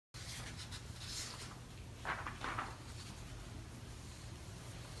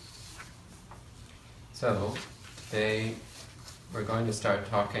So, today we're going to start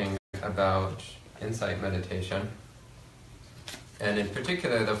talking about insight meditation, and in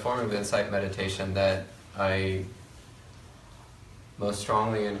particular the form of insight meditation that I most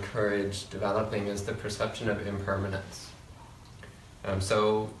strongly encourage developing is the perception of impermanence.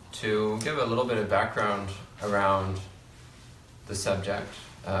 So, to give a little bit of background around the subject,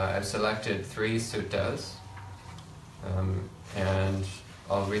 I've selected 3 suttas, and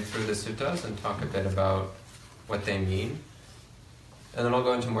I'll read through the suttas and talk a bit about what they mean. And then I'll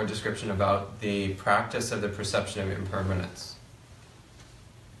go into more description about the practice of the perception of impermanence.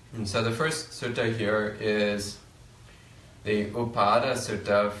 And so the first sutta here is the Uppāda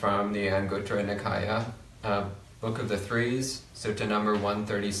Sutta from the Anguttara Nikaya, Book of the Threes, Sutta number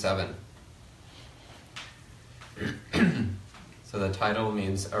 137. So the title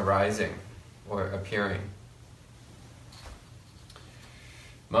means arising or appearing.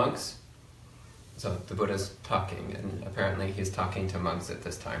 Monks, so the Buddha's talking, and apparently he's talking to monks at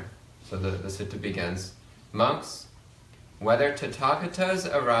this time. So the sutta begins, monks, whether Tathagatas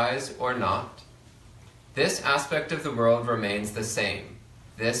arise or not, this aspect of the world remains the same,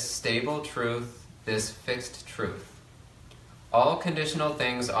 this stable truth, this fixed truth. All conditional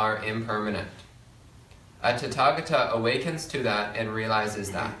things are impermanent. A Tathagata awakens to that and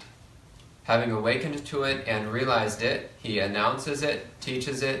realizes that. Having awakened to it and realized it, he announces it,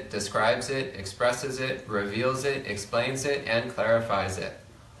 teaches it, describes it, expresses it, reveals it, explains it, and clarifies it.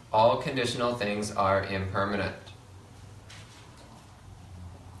 All conditional things are impermanent.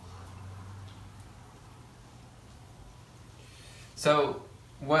 So,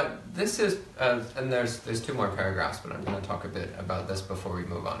 what this is, and there's 2 more paragraphs, but I'm going to talk a bit about this before we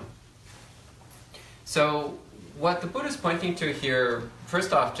move on. So, what the Buddha is pointing to here,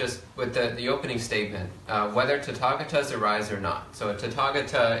 first off, just with the opening statement, whether Tathagatas arise or not. So a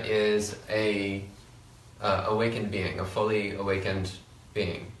Tathagata is a awakened being, a fully awakened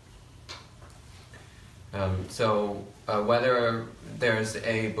being. So whether there's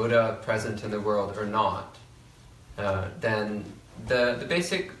a Buddha present in the world or not, then the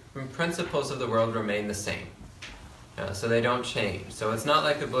basic principles of the world remain the same. So they don't change. So it's not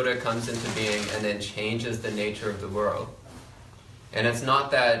like the Buddha comes into being and then changes the nature of the world. And it's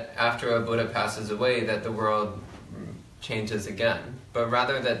not that after a Buddha passes away that the world changes again, but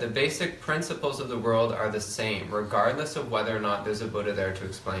rather that the basic principles of the world are the same, regardless of whether or not there's a Buddha there to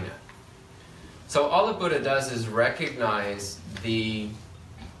explain it. So all the Buddha does is recognize the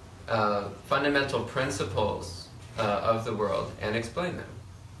fundamental principles of the world and explain them.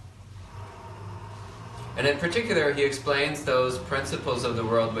 And in particular, he explains those principles of the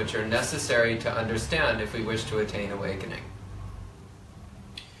world which are necessary to understand if we wish to attain awakening.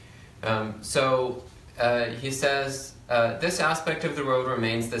 He says, this aspect of the world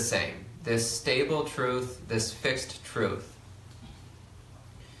remains the same. This stable truth, this fixed truth.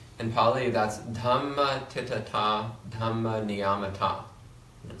 In Pali, that's Dhamma titata, Dhamma niyamata.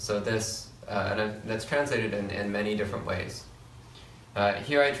 So this, and that's translated in many different ways.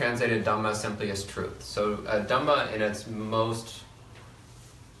 Here I translated Dhamma simply as truth. So Dhamma in its most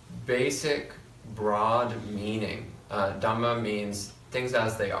basic, broad meaning, Dhamma means things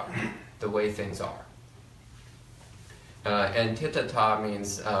as they are, the way things are. And Titata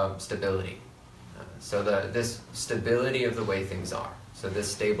means stability. So this stability of the way things are. So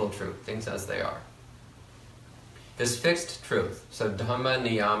this stable truth, things as they are. This fixed truth, so Dhamma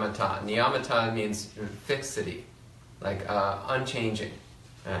niyamata. Niyamata means fixity. Like unchanging.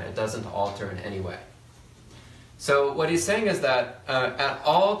 It doesn't alter in any way. So what he's saying is that at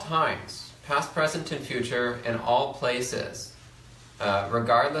all times, past, present, and future, in all places,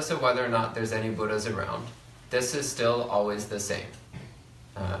 regardless of whether or not there's any Buddhas around, this is still always the same.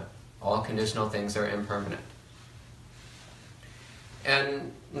 All conditional things are impermanent.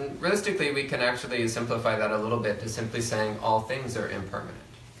 And realistically, we can actually simplify that a little bit to simply saying all things are impermanent.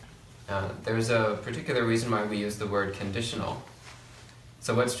 There's a particular reason why we use the word conditional.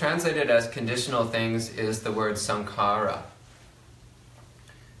 So what's translated as conditional things is the word sankhara.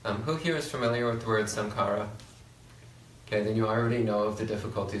 Who here is familiar with the word sankhara? Okay, then you already know of the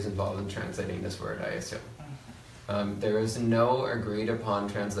difficulties involved in translating this word, I assume. There is no agreed upon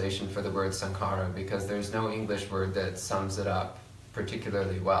translation for the word sankhara because there's no English word that sums it up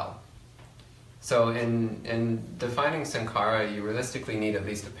particularly well. So in defining sankhara, you realistically need at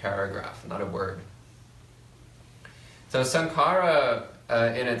least a paragraph, not a word. So sankhara,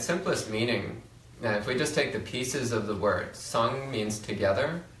 in its simplest meaning, if we just take the pieces of the word, sang means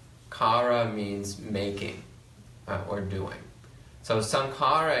together, kara means making or doing. So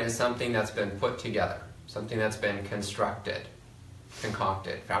sankhara is something that's been put together, something that's been constructed,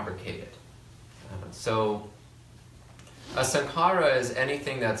 concocted, fabricated. So a sankhara is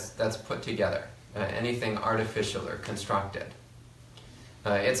anything that's put together, anything artificial or constructed.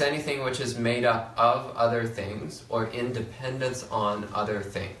 It's anything which is made up of other things or in dependence on other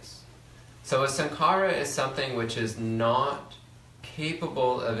things. So a sankhara is something which is not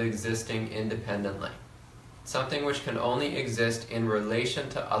capable of existing independently. Something which can only exist in relation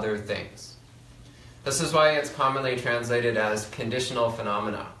to other things. This is why it's commonly translated as conditional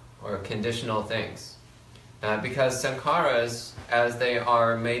phenomena or conditional things. Because sankharas, as they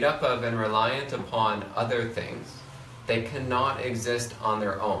are made up of and reliant upon other things, they cannot exist on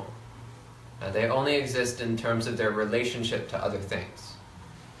their own. They only exist in terms of their relationship to other things.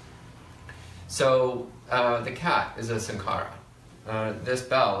 So the cat is a sankhara. This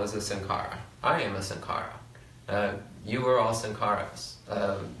bell is a sankhara. I am a sankhara. You are all sankharas.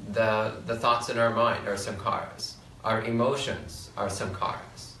 The thoughts in our mind are sankharas. Our emotions are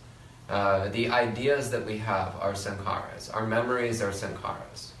sankharas. The ideas that we have are sankharas. Our memories are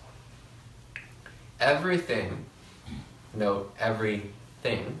sankharas. Everything, note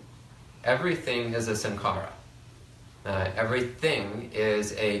everything is a sankhara. Everything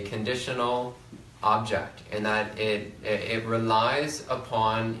is a conditional object in that it relies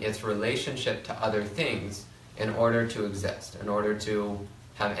upon its relationship to other things in order to exist, in order to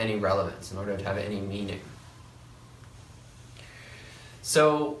have any relevance, in order to have any meaning.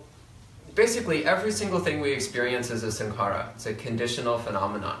 So basically every single thing we experience is a sankhara. It's a conditional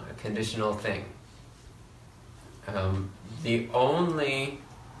phenomenon, a conditional thing. The only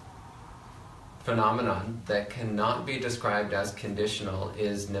phenomenon that cannot be described as conditional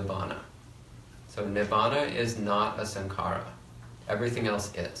is nibbana. So nibbana is not a sankhara. Everything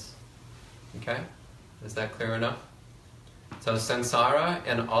else is. Okay? Is that clear enough? So samsara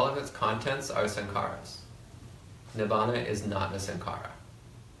and all of its contents are sankharas. Nibbana is not a sankhara.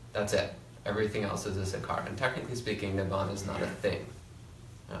 That's it. Everything else is a sankhara. And technically speaking, nibbana is not a thing.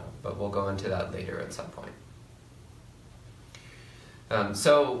 But we'll go into that later at some point.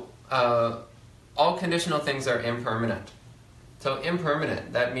 All conditional things are impermanent. So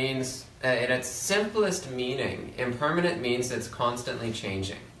impermanent, that means, in its simplest meaning, impermanent means it's constantly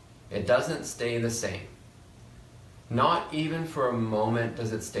changing. It doesn't stay the same. Not even for a moment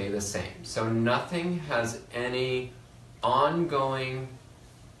does it stay the same. So nothing has any ongoing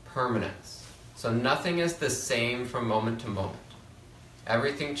permanence. So nothing is the same from moment to moment.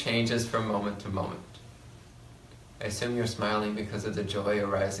 Everything changes from moment to moment. I assume you're smiling because of the joy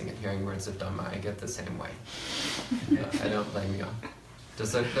arising in hearing words of Dhamma. I get the same way. I don't blame you.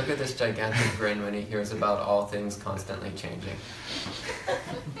 Just look at this gigantic grin when he hears about all things constantly changing.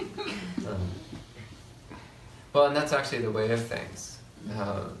 Well, and that's actually the way of things.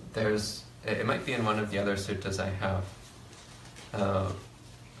 It might be in one of the other suttas I have.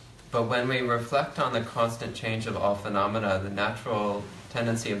 But when we reflect on the constant change of all phenomena, the natural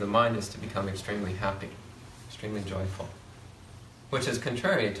tendency of the mind is to become extremely happy, extremely joyful, which is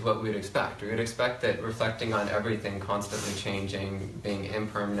contrary to what we would expect. We would expect that reflecting on everything constantly changing, being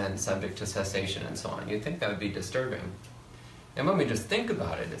impermanent, subject to cessation, and so on, you'd think that would be disturbing. And when we just think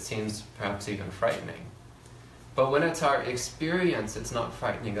about it, it seems perhaps even frightening. But when it's our experience, it's not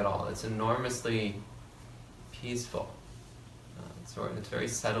frightening at all. It's enormously peaceful. It's very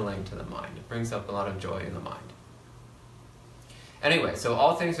settling to the mind. It brings up a lot of joy in the mind. Anyway, so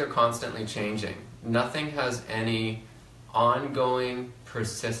all things are constantly changing. Nothing has any ongoing,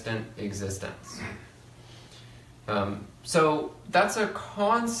 persistent existence. So that's a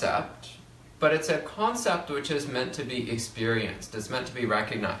concept, but it's a concept which is meant to be experienced. It's meant to be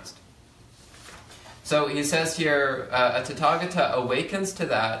recognized. So he says here, a Tathagata awakens to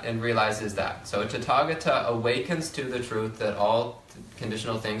that and realizes that. So a Tathagata awakens to the truth that all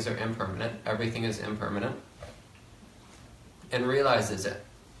conditional things are impermanent, everything is impermanent, and realizes it.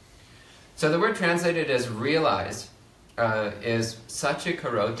 So the word translated as realize is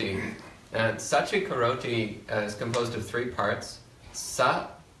Sachikaroti. And Sachikaroti is composed of three parts.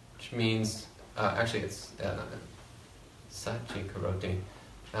 Sat, which means, actually it's Sachikaroti.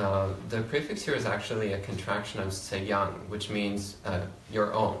 The prefix here is actually a contraction of sayang, which means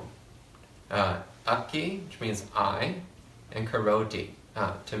your own. Aki, which means I, and karoti,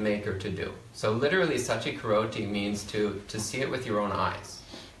 to make or to do. So literally, sachikaroti means to see it with your own eyes.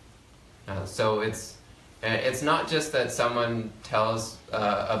 So it's not just that someone tells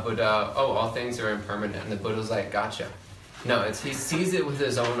a Buddha, oh, all things are impermanent, and the Buddha's like, gotcha. No, he sees it with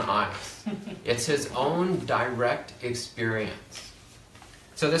his own eyes. It's his own direct experience.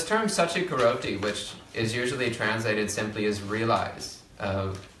 So this term sachikaroti, which is usually translated simply as realize,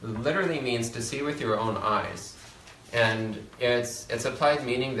 literally means to see with your own eyes. And its applied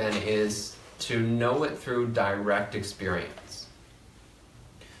meaning then is to know it through direct experience.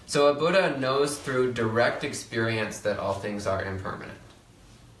 So a Buddha knows through direct experience that all things are impermanent.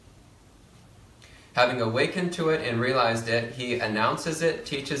 Having awakened to it and realized it, he announces it,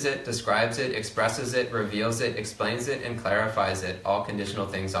 teaches it, describes it, expresses it, reveals it, explains it, and clarifies it. All conditional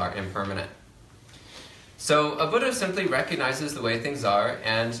things are impermanent. So a Buddha simply recognizes the way things are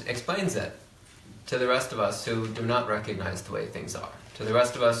and explains it to the rest of us who do not recognize the way things are, to the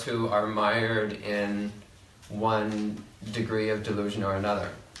rest of us who are mired in one degree of delusion or another.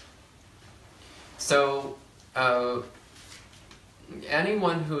 So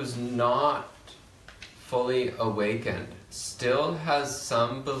anyone who's not fully awakened still has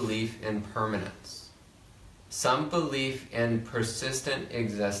some belief in permanence, some belief in persistent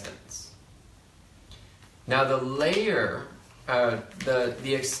existence. Now the layer,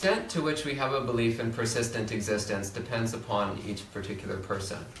 the extent to which we have a belief in persistent existence depends upon each particular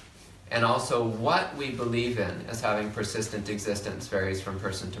person. And also what we believe in as having persistent existence varies from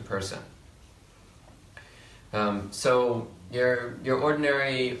person to person. So your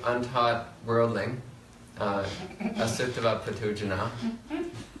ordinary untaught worldling, Asuttava Patujana.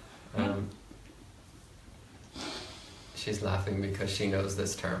 She's laughing because she knows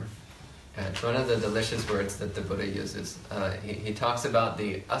this term. It's one of the delicious words that the Buddha uses. He talks about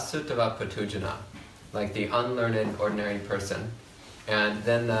the Asuttava Patujana, like the unlearned ordinary person, and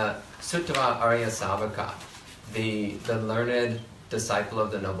then the Suttava Arya Savaka, the learned disciple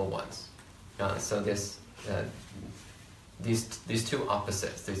of the noble ones. So these two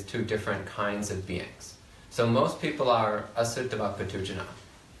opposites, these two different kinds of beings. So most people are Asuttava Patujana.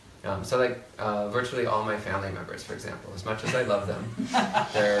 So like virtually all my family members, for example, as much as I love them,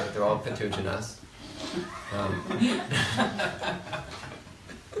 they're all Patujanas.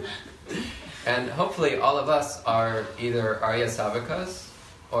 And hopefully all of us are either Arya Savakas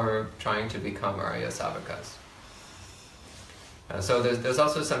or trying to become Arya Savakas. So there's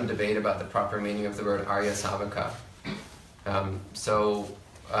also some debate about the proper meaning of the word Arya Savaka.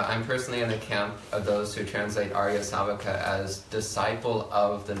 I'm personally in the camp of those who translate Arya Savaka as disciple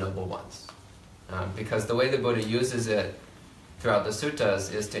of the noble ones. Because the way the Buddha uses it throughout the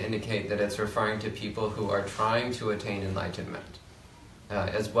suttas is to indicate that it's referring to people who are trying to attain enlightenment,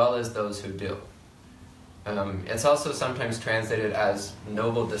 as well as those who do. It's also sometimes translated as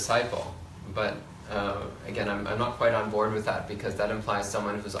noble disciple, but again, I'm not quite on board with that because that implies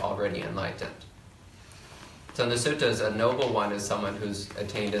someone who's already enlightened. So in the suttas, a noble one is someone who's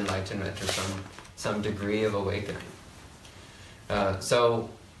attained enlightenment or some degree of awakening.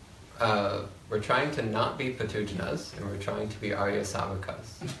 We're trying to not be Patujanas, and we're trying to be Arya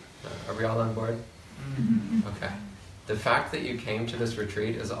Savakas. Are we all on board? Mm-hmm. Okay. The fact that you came to this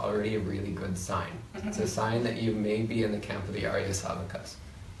retreat is already a really good sign. It's a sign that you may be in the camp of the Arya Savakas.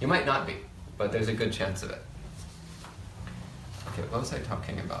 You might not be, but there's a good chance of it. Okay, what was I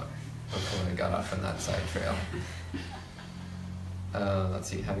talking about? Okay, when I got off on that side trail. Let's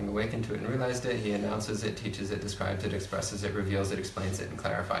see, having awakened to it and realized it, he announces it, teaches it, describes it, expresses it, reveals it, explains it, and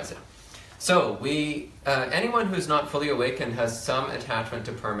clarifies it. So, anyone who's not fully awakened has some attachment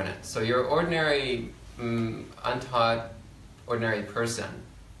to permanence. So your ordinary, untaught, ordinary person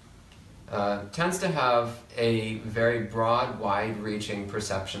tends to have a very broad, wide-reaching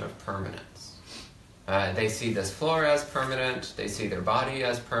perception of permanence. They see this floor as permanent, they see their body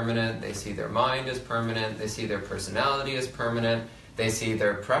as permanent, they see their mind as permanent, they see their personality as permanent, they see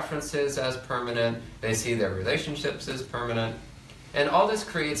their preferences as permanent, they see their relationships as permanent. And all this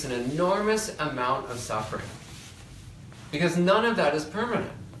creates an enormous amount of suffering. Because none of that is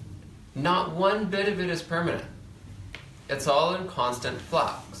permanent. Not one bit of it is permanent. It's all in constant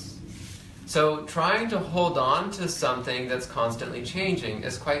flux. So trying to hold on to something that's constantly changing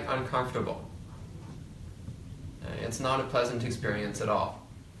is quite uncomfortable. It's not a pleasant experience at all.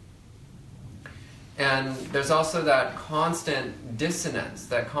 And there's also that constant dissonance,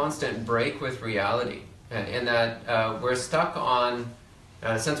 that constant break with reality, in that we're stuck on,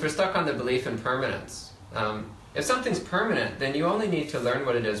 since we're stuck on the belief in permanence, if something's permanent, then you only need to learn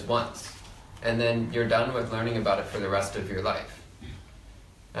what it is once, and then you're done with learning about it for the rest of your life.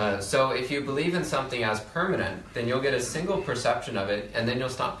 So if you believe in something as permanent, then you'll get a single perception of it, and then you'll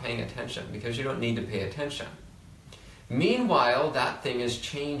stop paying attention, because you don't need to pay attention. Meanwhile, that thing is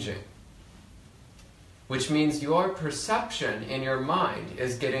changing, which means your perception in your mind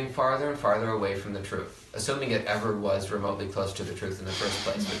is getting farther and farther away from the truth, assuming it ever was remotely close to the truth in the first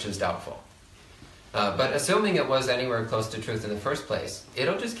place, which is doubtful. But assuming it was anywhere close to truth in the first place,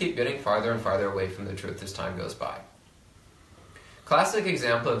 it'll just keep getting farther and farther away from the truth as time goes by. Classic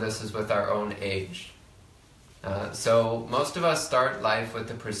example of this is with our own age. So most of us start life with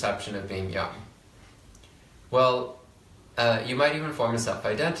the perception of being young. Well, you might even form a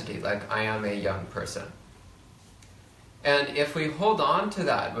self-identity, like I am a young person. And if we hold on to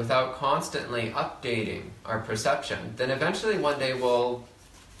that without constantly updating our perception, then eventually one day we'll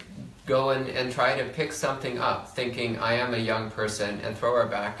go and try to pick something up thinking I am a young person and throw our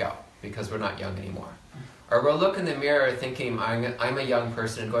back out because we're not young anymore. Or we'll look in the mirror thinking I'm a young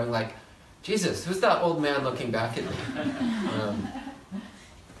person and going like, Jesus, who's that old man looking back at me?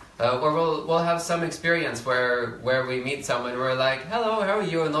 Or we'll have some experience where we meet someone and we're like, hello, how are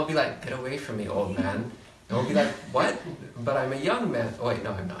you? And they'll be like, get away from me, old man. And we'll be like, what? But I'm a young man. Oh wait,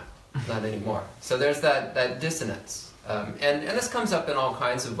 no, I'm not. Not anymore. So there's that dissonance. And this comes up in all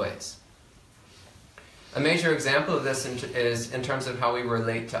kinds of ways. A major example of this is in terms of how we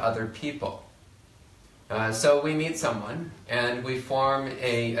relate to other people. So we meet someone and we form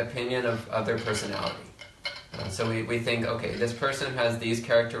an opinion of their personality. So we think, okay, this person has these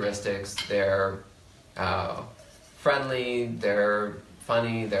characteristics. They're friendly, they're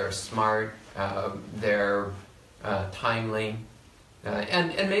funny, they're smart, they're timely.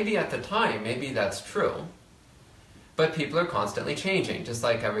 And maybe at the time, maybe that's true. But people are constantly changing, just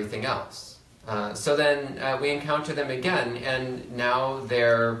like everything else. So then we encounter them again, and now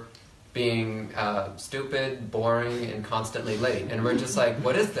they're being stupid, boring, and constantly late. And we're just like,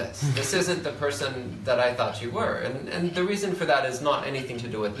 what is this? This isn't the person that I thought you were. And the reason for that is not anything to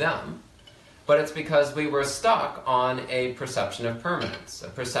do with them, but it's because we were stuck on a perception of permanence, a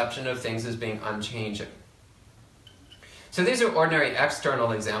perception of things as being unchanging. So these are ordinary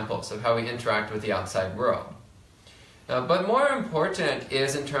external examples of how we interact with the outside world. But more important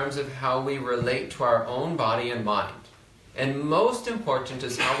is in terms of how we relate to our own body and mind. And most important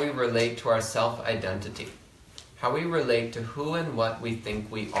is how we relate to our self-identity, how we relate to who and what we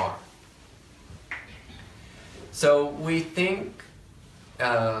think we are. So we think,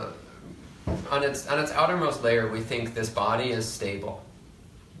 on its outermost layer, we think this body is stable,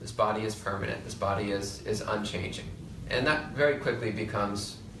 this body is permanent, this body is unchanging. And that very quickly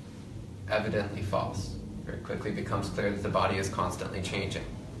becomes evidently false. Very quickly becomes clear that the body is constantly changing.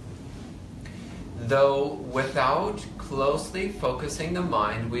 Though without closely focusing the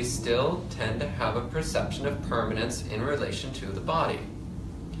mind, we still tend to have a perception of permanence in relation to the body.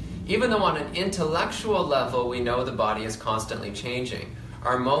 Even though on an intellectual level we know the body is constantly changing,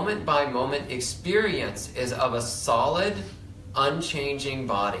 our moment-by-moment experience is of a solid, unchanging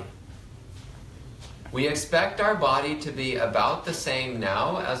body. We expect our body to be about the same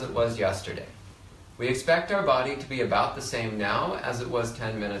now as it was yesterday. We expect our body to be about the same now as it was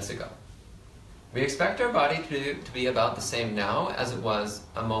 10 minutes ago. We expect our body to be about the same now as it was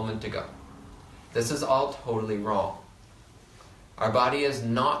a moment ago. This is all totally wrong. Our body is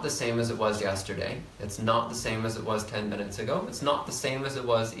not the same as it was yesterday. It's not the same as it was 10 minutes ago. It's not the same as it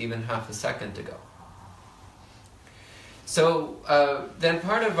was even half a second ago. So then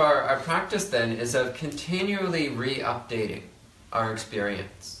part of our practice then is of continually re-updating our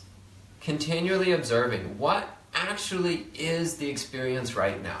experience. Continually observing what actually is the experience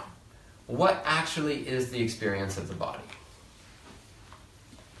right now. What actually is the experience of the body.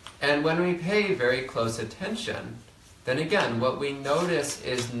 And when we pay very close attention, then again, what we notice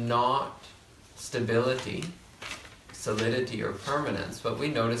is not stability, solidity, or permanence. What we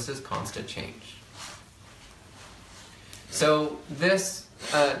notice is constant change. So this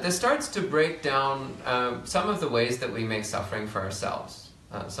starts to break down some of the ways that we make suffering for ourselves.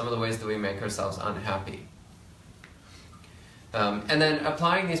 Some of the ways that we make ourselves unhappy. And then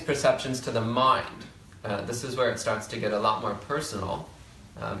applying these perceptions to the mind, this is where it starts to get a lot more personal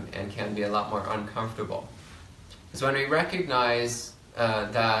and can be a lot more uncomfortable. Is when we recognize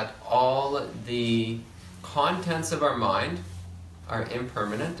that all the contents of our mind are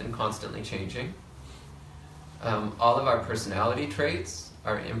impermanent and constantly changing. All of our personality traits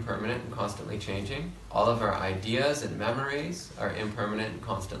are impermanent and constantly changing. All of our ideas and memories are impermanent and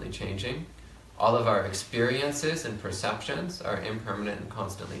constantly changing. All of our experiences and perceptions are impermanent and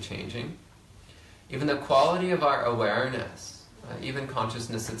constantly changing. Even the quality of our awareness, even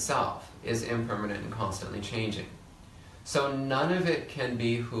consciousness itself, is impermanent and constantly changing. So none of it can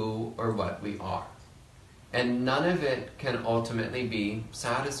be who or what we are. And none of it can ultimately be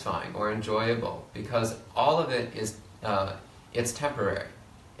satisfying or enjoyable, because all of it is it's temporary.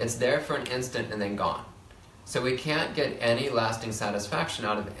 It's there for an instant and then gone. So we can't get any lasting satisfaction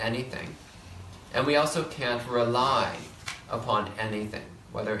out of anything. And we also can't rely upon anything,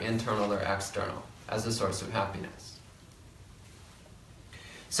 whether internal or external, as a source of happiness.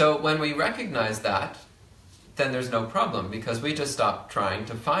 So when we recognize that, then there's no problem, because we just stop trying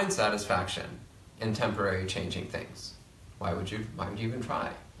to find satisfaction in temporary changing things. Why would you even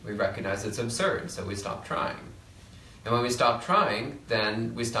try? We recognize it's absurd, so we stop trying. And when we stop trying,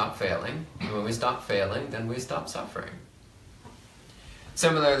 then we stop failing. And when we stop failing, then we stop suffering.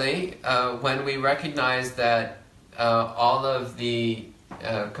 Similarly, when we recognize that all of the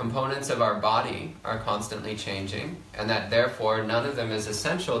components of our body are constantly changing, and that therefore none of them is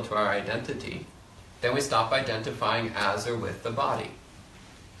essential to our identity, then we stop identifying as or with the body.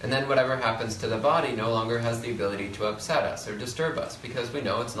 And then whatever happens to the body no longer has the ability to upset us or disturb us, because we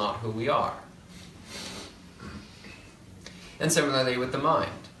know it's not who we are. And similarly with the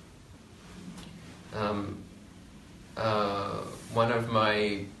mind. One of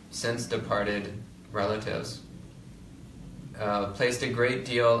my since departed relatives placed a great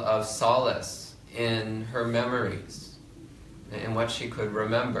deal of solace in her memories, in what she could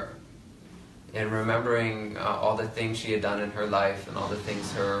remember, in remembering all the things she had done in her life and all the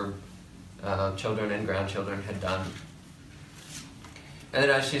things her children and grandchildren had done. And then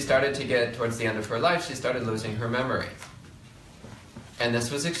as she started to get towards the end of her life, she started losing her memory. And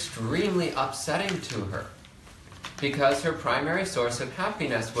this was extremely upsetting to her, because her primary source of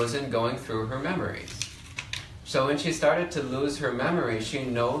happiness was in going through her memories. So when she started to lose her memory, she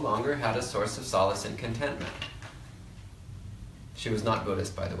no longer had a source of solace and contentment. She was not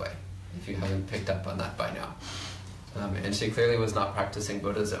Buddhist, by the way, if you haven't picked up on that by now. And she clearly was not practicing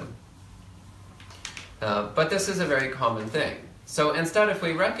Buddhism. But this is a very common thing. So instead, if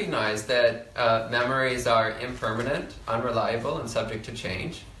we recognize that memories are impermanent, unreliable, and subject to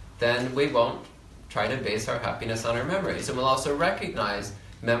change, then we won't try to base our happiness on our memories. And we'll also recognize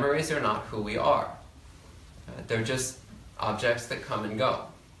memories are not who we are. They're just objects that come and go.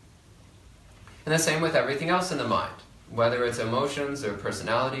 And the same with everything else in the mind, whether it's emotions or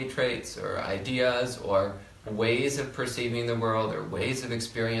personality traits or ideas or ways of perceiving the world or ways of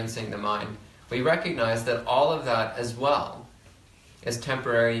experiencing the mind. We recognize that all of that as well is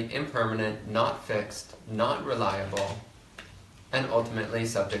temporary, impermanent, not fixed, not reliable, and ultimately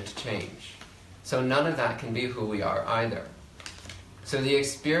subject to change. So none of that can be who we are either. So the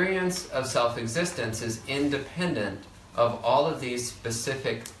experience of self-existence is independent of all of these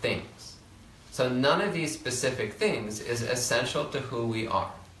specific things. So none of these specific things is essential to who we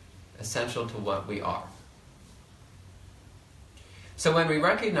are, essential to what we are. So when we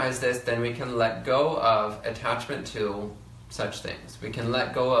recognize this, then we can let go of attachment to such things. We can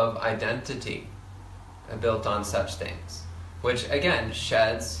let go of identity built on such things, which again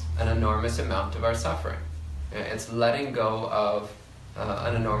sheds an enormous amount of our suffering. It's letting go of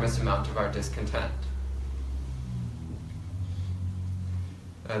an enormous amount of our discontent.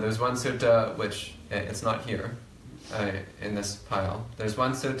 There's one sutta, which it's not here in this pile. There's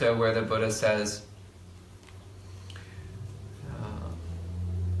one sutta where the Buddha says,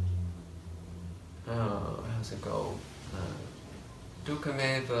 how's it go?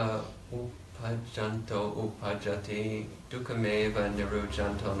 Dukkhameva uppajjanto uppajjati, dukkhameva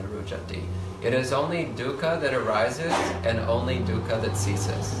nirujjanto nirujjati. It is only dukkha that arises and only dukkha that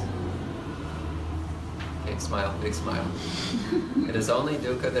ceases. Okay, smile, big smile. It is only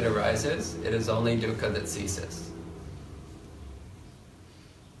dukkha that arises, it is only dukkha that ceases.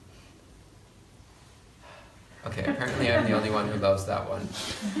 Okay, apparently I'm the only one who loves that one.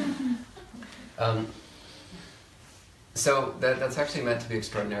 So that's actually meant to be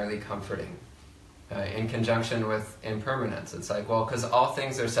extraordinarily comforting in conjunction with impermanence. It's like, well, because all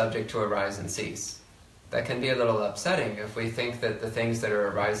things are subject to arise and cease. That can be a little upsetting if we think that the things that are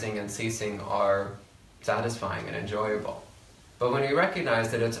arising and ceasing are satisfying and enjoyable. But when we recognize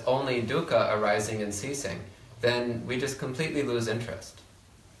that it's only dukkha arising and ceasing, then we just completely lose interest.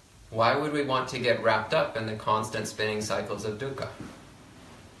 Why would we want to get wrapped up in the constant spinning cycles of dukkha?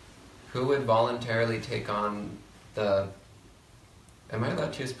 Who would voluntarily take on the... Am I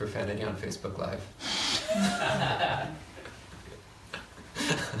allowed to use profanity on Facebook Live?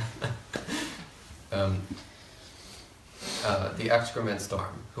 The excrement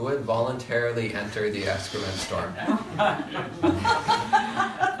storm. Who would voluntarily enter the excrement storm?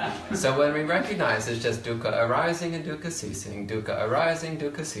 So when we recognize it's just dukkha arising and dukkha ceasing, dukkha arising,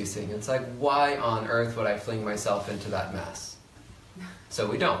 dukkha ceasing, it's like, why on earth would I fling myself into that mess? So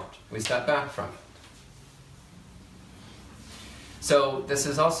we don't. We step back from it. So this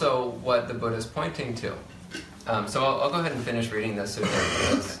is also what the Buddha is pointing to. So I'll go ahead and finish reading this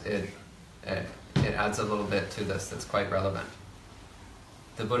because it adds a little bit to this that's quite relevant.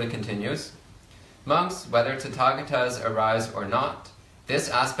 The Buddha continues, "Monks, whether Tathagatas arise or not, this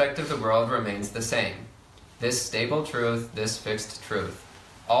aspect of the world remains the same. This stable truth, this fixed truth.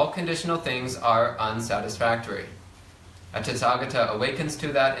 All conditional things are unsatisfactory. A Tathagata awakens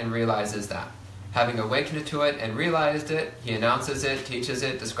to that and realizes that. Having awakened to it and realized it, he announces it, teaches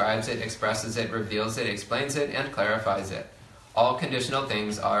it, describes it, expresses it, reveals it, explains it, and clarifies it. All conditional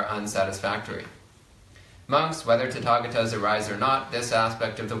things are unsatisfactory. Monks, whether Tathagatas arise or not, this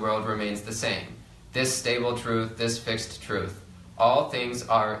aspect of the world remains the same. This stable truth, this fixed truth. All things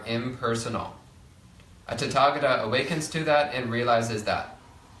are impersonal. A Tathagata awakens to that and realizes that.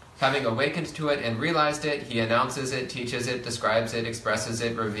 Having awakened to it and realized it, he announces it, teaches it, describes it, expresses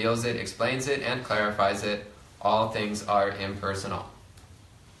it, reveals it, explains it, and clarifies it. All things are impersonal.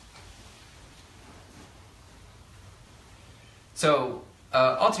 So,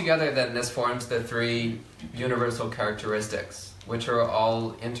 altogether then, this forms the three universal characteristics, which are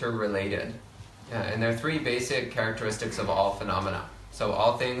all interrelated. And there are three basic characteristics of all phenomena. So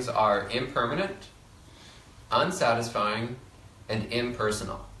all things are impermanent, unsatisfying, and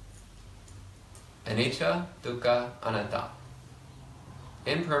impersonal. Anicca, dukkha, anatta.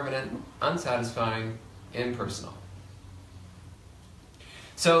 Impermanent, unsatisfying, impersonal.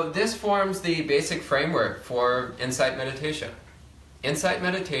 So this forms the basic framework for insight meditation. Insight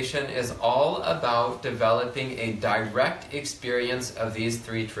meditation is all about developing a direct experience of these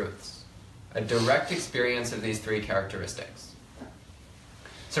three truths. A direct experience of these three characteristics.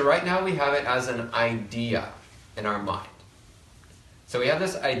 So right now we have it as an idea in our mind. So we have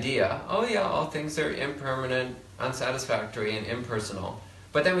this idea, oh yeah, all things are impermanent, unsatisfactory, and impersonal.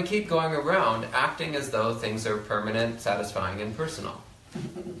 But then we keep going around acting as though things are permanent, satisfying, and personal.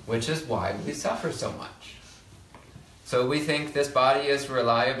 Which is why we suffer so much. So we think this body is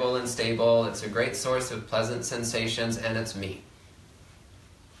reliable and stable, it's a great source of pleasant sensations, and it's me.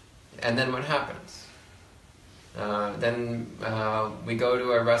 And then what happens? Then we go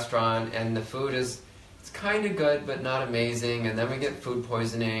to a restaurant and the food is kind of good but not amazing, and then we get food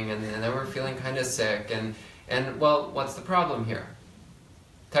poisoning, and then we're feeling kind of sick, and well, what's the problem here?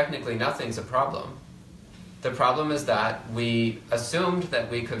 Technically nothing's a problem. The problem is that we assumed that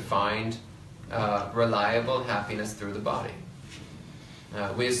we could find reliable happiness through the body.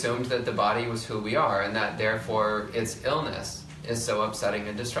 We assumed that the body was who we are, and that therefore its illness is so upsetting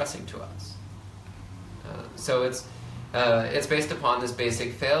and distressing to us. So it's based upon this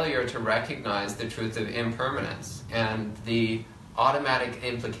basic failure to recognize the truth of impermanence and the automatic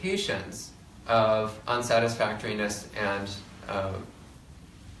implications of unsatisfactoriness and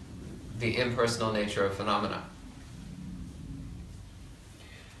the impersonal nature of phenomena.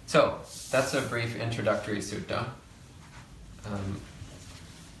 So, that's a brief introductory sutta.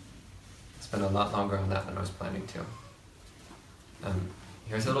 Spent a lot longer on that than I was planning to.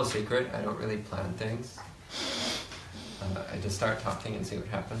 Here's a little secret, I don't really plan things. I just start talking and see what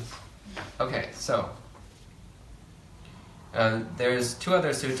happens. Okay, so there's two other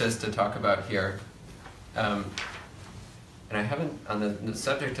suttas to talk about here. And I haven't, on the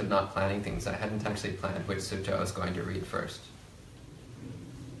subject of not planning things, I hadn't actually planned which sutta I was going to read first.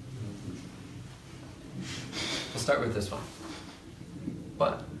 We'll start with this one.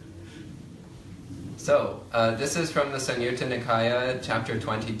 What? So, this is from the Samyutta Nikaya, chapter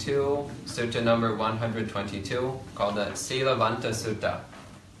 22, sutta number 122, called the Sīlavanta Sutta,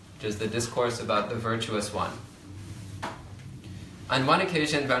 which is the discourse about the virtuous one. On one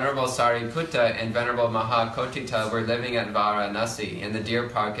occasion, Venerable Sariputta and Venerable Mahakotita were living at Varanasi, in the deer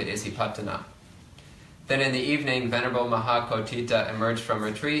park at Isipatana. Then in the evening, Venerable Mahakotita emerged from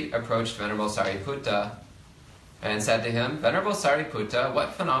retreat, approached Venerable Sariputta, and said to him, Venerable Sariputta,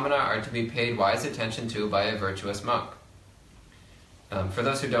 what phenomena are to be paid wise attention to by a virtuous monk? For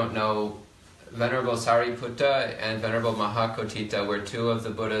those who don't know, Venerable Sariputta and Venerable Mahakotita were two of the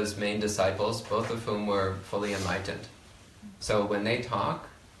Buddha's main disciples, both of whom were fully enlightened. So when they talk,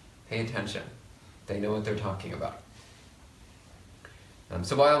 pay attention. They know what they're talking about.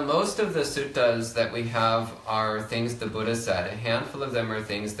 So while most of the suttas that we have are things the Buddha said, a handful of them are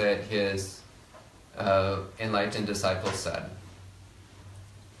things that his enlightened disciples said.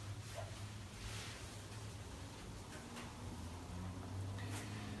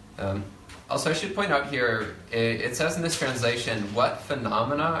 Also, I should point out here, it says in this translation, what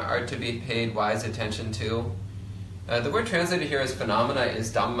phenomena are to be paid wise attention to? The word translated here as phenomena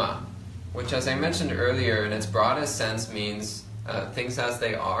is Dhamma, which, as I mentioned earlier, in its broadest sense means things as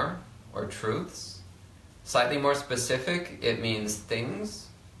they are, or truths. Slightly more specific, it means things,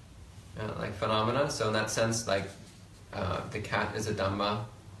 like phenomena. So in that sense, like the cat is a Dhamma,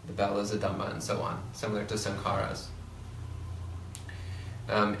 the bell is a Dhamma, and so on, similar to sankharas.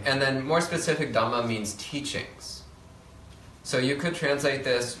 And then more specific, Dhamma means teachings. So you could translate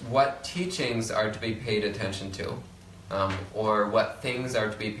this, what teachings are to be paid attention to, or what things are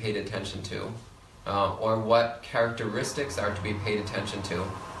to be paid attention to, or what characteristics are to be paid attention to,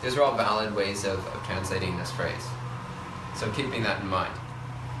 These are all valid ways of translating this phrase. So keeping that in mind.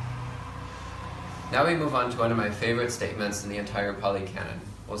 Now we move on to one of my favorite statements in the entire Pali Canon.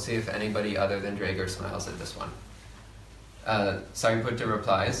 We'll see if anybody other than Draeger smiles at this one. Sariputta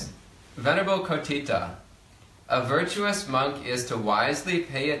replies, Venerable Kotita, a virtuous monk is to wisely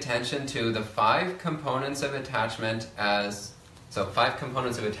pay attention to the 5 components of attachment as... So 5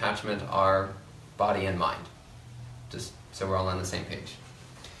 components of attachment are body and mind. Just so we're all on the same page.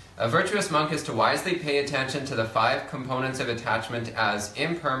 A virtuous monk is to wisely pay attention to the 5 components of attachment as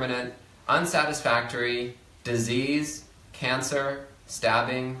impermanent, unsatisfactory, disease, cancer,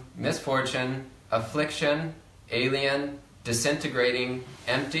 stabbing, misfortune, affliction, alien, disintegrating,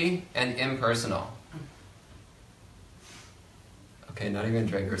 empty, and impersonal. Okay, not even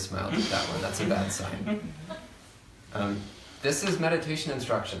Draeger smiled at that one. That's a bad sign. This is meditation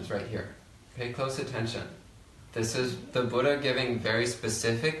instructions right here. Pay close attention. This is the Buddha giving very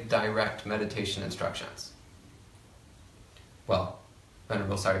specific, direct meditation instructions. Well,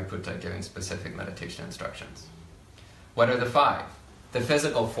 Venerable Sariputta giving specific meditation instructions. What are the 5? The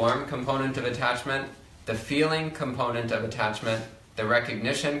physical form component of attachment, the feeling component of attachment, the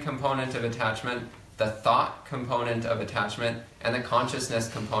recognition component of attachment, the thought component of attachment, and the consciousness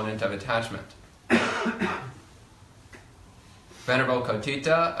component of attachment. Venerable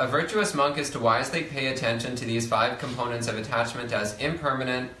Kotita, a virtuous monk is to wisely pay attention to these 5 components of attachment as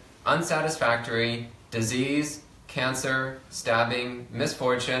impermanent, unsatisfactory, disease, cancer, stabbing,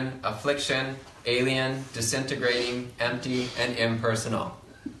 misfortune, affliction, alien, disintegrating, empty, and impersonal.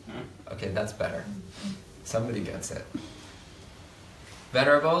 Okay, that's better. Somebody gets it.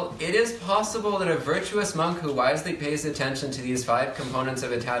 Venerable, it is possible that a virtuous monk who wisely pays attention to these 5 components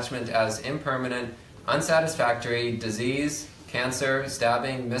of attachment as impermanent, unsatisfactory, disease, cancer,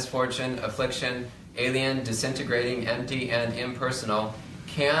 stabbing, misfortune, affliction, alien, disintegrating, empty, and impersonal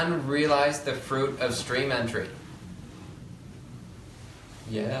can realize the fruit of stream entry.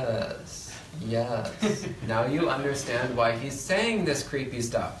 Yes, yes. Now you understand why he's saying this creepy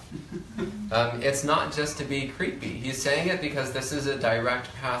stuff. It's not just to be creepy. He's saying it because this is a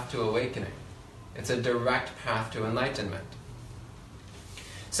direct path to awakening. It's a direct path to enlightenment.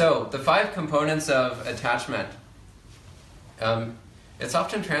 So, the 5 components of attachment, it's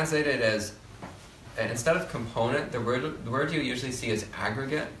often translated as, instead of component, the word you usually see is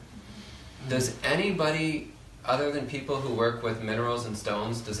aggregate. Does anybody, other than people who work with minerals and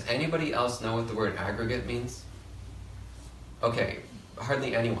stones, does anybody else know what the word aggregate means? Okay,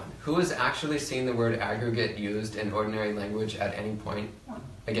 hardly anyone. Who has actually seen the word aggregate used in ordinary language at any point?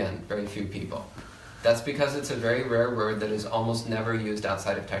 Again, very few people. That's because it's a very rare word that is almost never used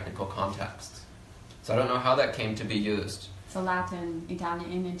outside of technical contexts. So I don't know how that came to be used. So Latin,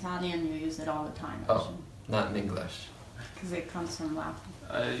 Italian, in Italian you use it all the time. Oh, not in English. Because it comes from Latin.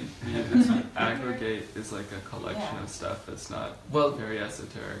 It's aggregate is like a collection of stuff. It's not very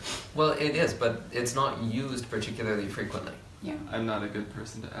esoteric. Well, it is, but it's not used particularly frequently. Yeah. I'm not a good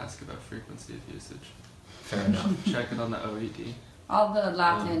person to ask about frequency of usage. Fair enough. Check it on the OED. All the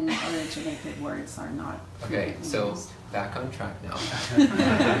Latin originated words are not. Okay, so used. back on track now.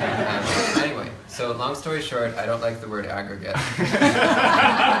 Anyway, so long story short, I don't like the word aggregate.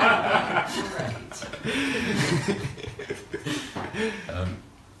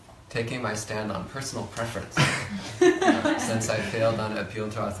 Taking my stand on personal preference, since I failed on appeal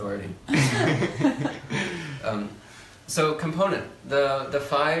to authority. So component, the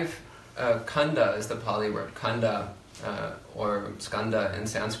 5, khanda is the Pali word, khanda, or skanda in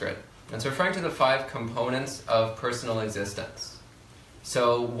Sanskrit. It's referring to the 5 components of personal existence.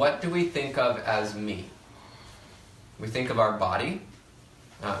 So what do we think of as me? We think of our body,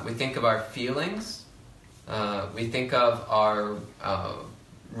 we think of our feelings, we think of our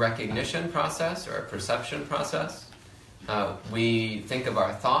recognition process or our perception process, we think of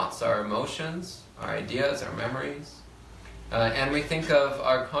our thoughts, our emotions, our ideas, our memories, and we think of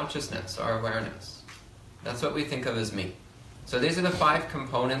our consciousness, our awareness. That's what we think of as me. So these are the 5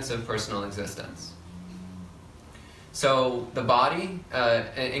 components of personal existence. So the body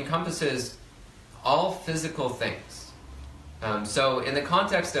encompasses all physical things. So in the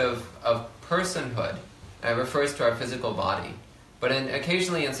context of personhood, it refers to our physical body. But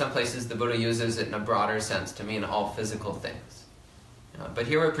occasionally in some places the Buddha uses it in a broader sense to mean all physical things. But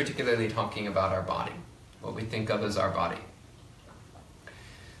here we're particularly talking about our body, what we think of as our body.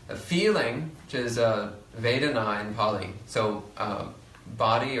 A feeling, which is Vedana in Pali, so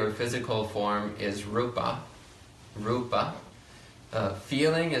body or physical form is rupa.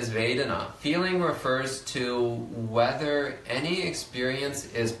 Feeling is Vedana. Feeling refers to whether any experience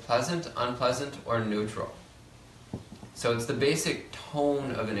is pleasant, unpleasant, or neutral. So it's the basic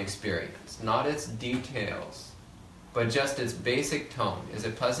tone of an experience, not its details, but just its basic tone. Is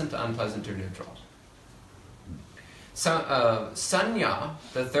it pleasant, unpleasant, or neutral? So, sanya,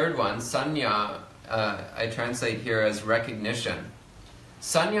 the third one, sanya, I translate here as recognition.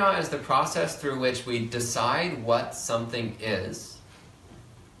 Sanya is the process through which we decide what something is.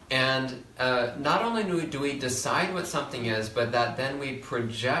 And not only do we decide what something is, but that then we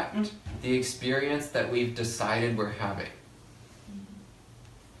project the experience that we've decided we're having.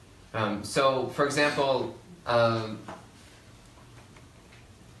 So, for example,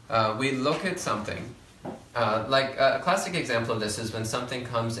 we look at something. Like a classic example of this is when something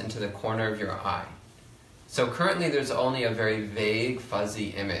comes into the corner of your eye. So currently there's only a very vague,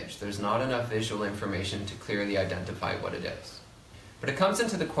 fuzzy image. There's not enough visual information to clearly identify what it is. But it comes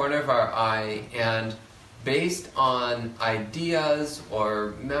into the corner of our eye, and based on ideas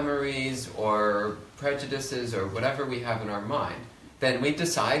or memories or prejudices or whatever we have in our mind, then we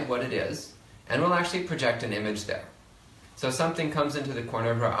decide what it is, and we'll actually project an image there. So something comes into the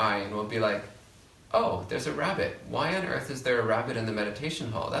corner of our eye, and we'll be like, oh, there's a rabbit. Why on earth is there a rabbit in the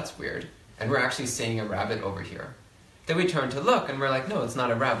meditation hall? That's weird. And we're actually seeing a rabbit over here. Then we turn to look, and we're like, no, it's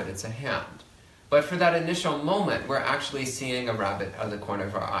not a rabbit, it's a hand. But for that initial moment, we're actually seeing a rabbit out of the corner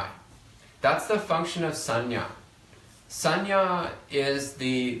of our eye. That's the function of sanya. Sanya is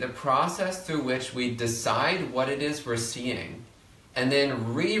the process through which we decide what it is we're seeing, and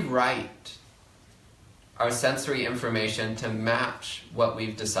then rewrite our sensory information to match what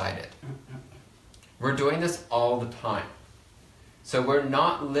we've decided. We're doing this all the time. So we're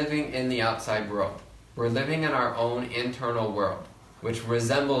not living in the outside world. We're living in our own internal world, which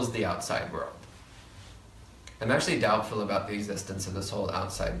resembles the outside world. I'm actually doubtful about the existence of this whole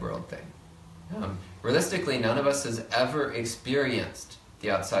outside world thing. Realistically, none of us has ever experienced the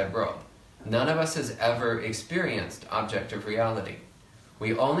outside world. None of us has ever experienced objective reality.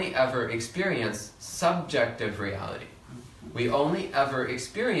 We only ever experience subjective reality. We only ever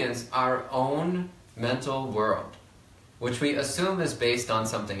experience our own mental world, which we assume is based on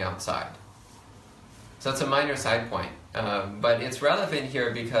something outside. So it's a minor side point, but it's relevant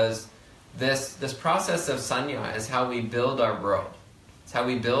here because this process of sanya is how we build our world. It's how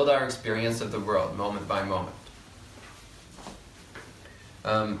we build our experience of the world, moment by moment.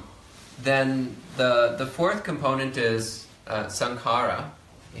 Then the fourth component is sankhara.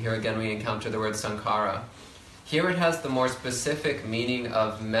 Here again we encounter the word sankhara. Here it has the more specific meaning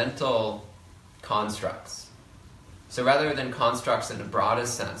of mental constructs. So rather than constructs in the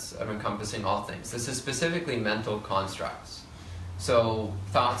broadest sense of encompassing all things, this is specifically mental constructs. So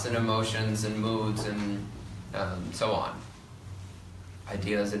thoughts and emotions and moods and so on.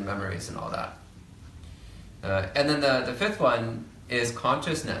 Ideas and memories and all that. And then the fifth one is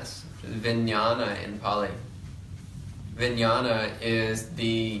consciousness, vijnana in Pali. Vijnana is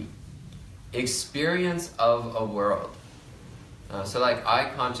the experience of a world. So like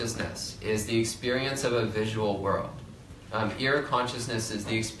eye consciousness is the experience of a visual world. Ear consciousness is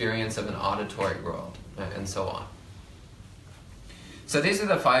the experience of an auditory world, and so on. So these are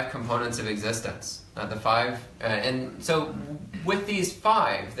the five components of existence. And so with these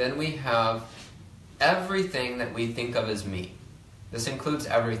five, then we have everything that we think of as me. This includes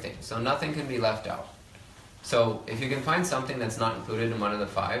everything, so nothing can be left out. So if you can find something that's not included in one of the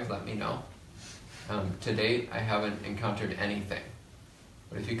five, let me know. To date, I haven't encountered anything.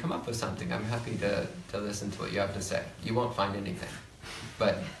 But if you come up with something, I'm happy to listen to what you have to say. You won't find anything.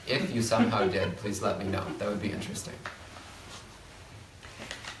 But if you somehow did, please let me know. That would be interesting.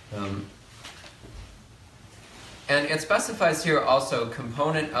 And it specifies here also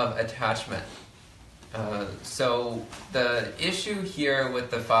component of attachment. So the issue here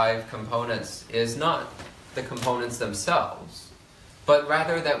with the five components is not the components themselves, but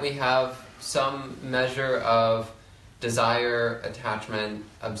rather that we have some measure of desire, attachment,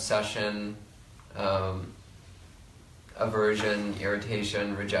 obsession, aversion,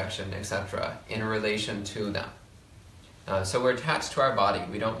 irritation, rejection, etc. in relation to them. So we're attached to our body.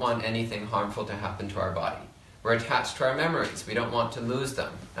 We don't want anything harmful to happen to our body. We're attached to our memories. We don't want to lose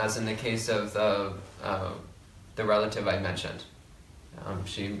them, as in the case of the relative I mentioned.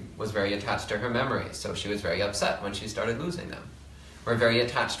 She was very attached to her memories, so she was very upset when she started losing them. We're very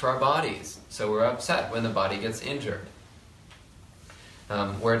attached to our bodies, so we're upset when the body gets injured.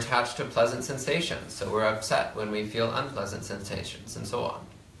 We're attached to pleasant sensations, so we're upset when we feel unpleasant sensations, and so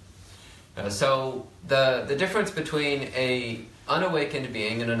on. So the difference between an unawakened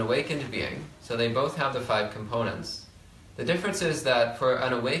being and an awakened being, so they both have the five components. The difference is that for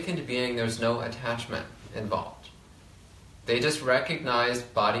an awakened being, there's no attachment involved. They just recognize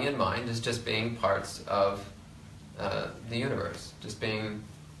body and mind as just being parts of the universe, just being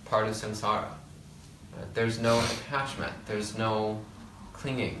part of samsara. There's no attachment, there's no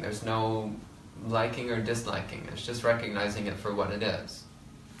clinging, there's no liking or disliking. It's just recognizing it for what it is.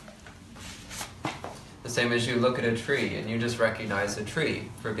 The same as you look at a tree and you just recognize a tree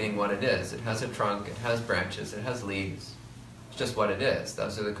for being what it is. It has a trunk, it has branches, it has leaves. It's just what it is.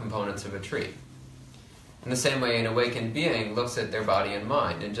 Those are the components of a tree. In the same way, an awakened being looks at their body and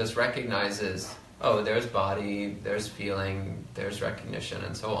mind and just recognizes, oh, there's body, there's feeling, there's recognition,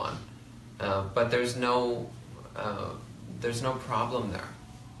 and so on. But there's no problem there.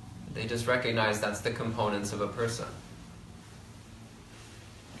 They just recognize that's the components of a person.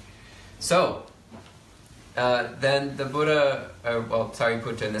 So, then the Buddha,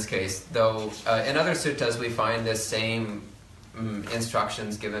 Sariputta in this case, though in other suttas we find this same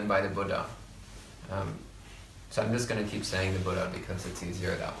instructions given by the Buddha. So I'm just going to keep saying the Buddha because it's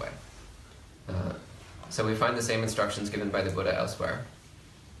easier that way. So we find the same instructions given by the Buddha elsewhere.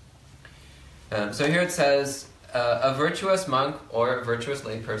 So here it says, a virtuous monk or a virtuous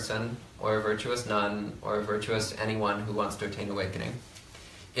layperson or a virtuous nun or a virtuous anyone who wants to attain awakening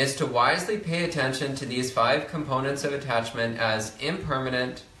is to wisely pay attention to these 5 components of attachment as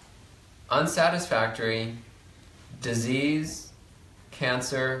impermanent, unsatisfactory, disease,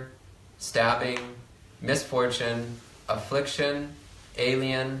 cancer, stabbing, misfortune, affliction,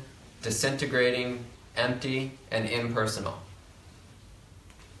 alien, disintegrating, empty, and impersonal.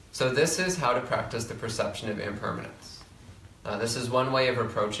 So this is how to practice the perception of impermanence. This is one way of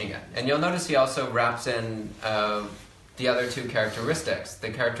approaching it. And you'll notice he also wraps in the other 2 characteristics,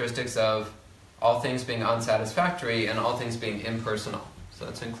 the characteristics of all things being unsatisfactory and all things being impersonal. So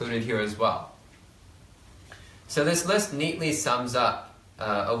it's included here as well. So this list neatly sums up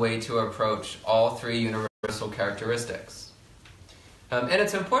a way to approach all 3 universal characteristics. And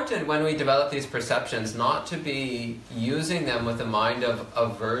it's important when we develop these perceptions not to be using them with a mind of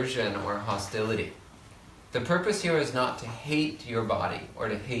aversion or hostility. The purpose here is not to hate your body or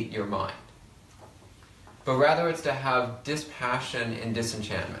to hate your mind, but rather it's to have dispassion and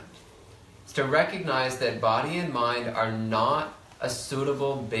disenchantment. It's to recognize that body and mind are not a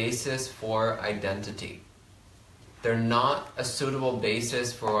suitable basis for identity. They're not a suitable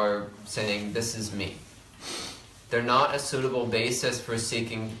basis for saying, this is me. They're not a suitable basis for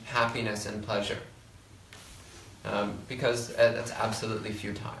seeking happiness and pleasure. Because that's absolutely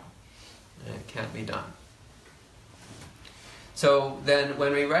futile. It can't be done. So then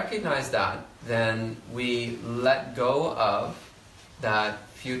when we recognize that, then we let go of that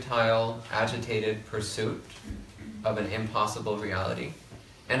futile, agitated pursuit of an impossible reality.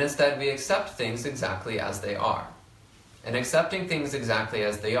 And instead we accept things exactly as they are. And accepting things exactly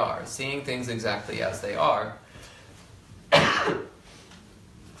as they are, seeing things exactly as they are,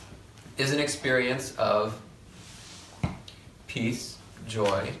 is an experience of peace,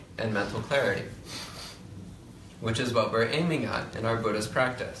 joy, and mental clarity, which is what we're aiming at in our Buddhist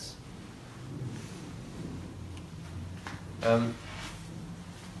practice. The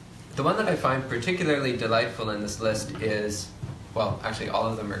one that I find particularly delightful in this list is, well, actually all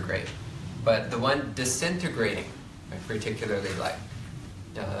of them are great, but the one disintegrating I particularly like.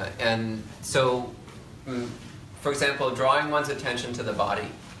 And so, for example, drawing one's attention to the body,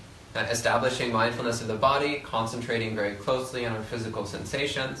 establishing mindfulness of the body, concentrating very closely on our physical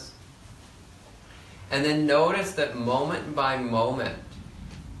sensations, and then notice that moment by moment,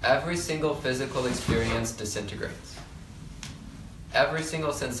 every single physical experience disintegrates. Every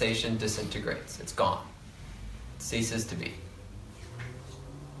single sensation disintegrates. It's gone. It ceases to be.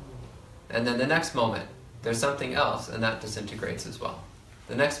 And then the next moment, there's something else, and that disintegrates as well.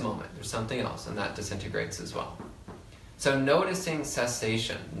 The next moment, there's something else, and that disintegrates as well. So noticing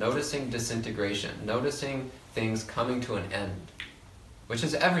cessation, noticing disintegration, noticing things coming to an end, which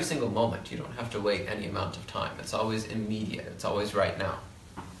is every single moment. You don't have to wait any amount of time. It's always immediate. It's always right now.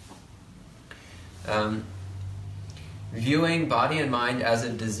 Viewing body and mind as a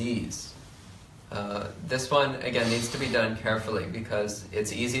disease. This one, again, needs to be done carefully because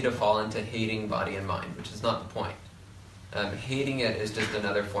it's easy to fall into hating body and mind, which is not the point. Hating it is just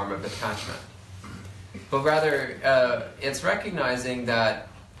another form of attachment. But rather, it's recognizing that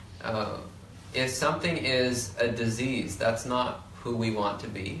if something is a disease, that's not who we want to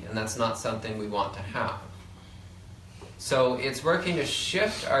be, and that's not something we want to have. So it's working to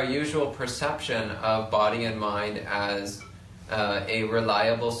shift our usual perception of body and mind as a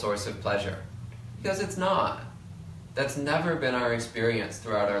reliable source of pleasure. Because it's not. That's never been our experience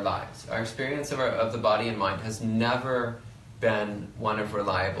throughout our lives. Our experience of the body and mind has never been one of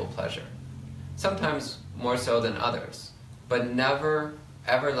reliable pleasure. Sometimes more so than others, but never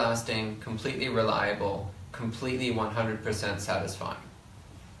everlasting, completely reliable, completely 100% satisfying.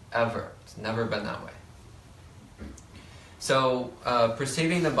 Ever. It's never been that way. So,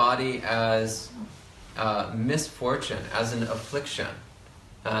 perceiving the body as misfortune, as an affliction.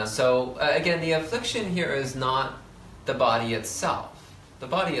 Again, the affliction here is not the body itself. The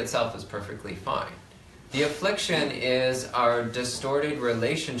body itself is perfectly fine. The affliction is our distorted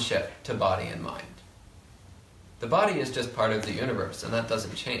relationship to body and mind. The body is just part of the universe, and that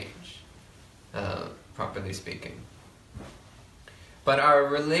doesn't change, properly speaking. But our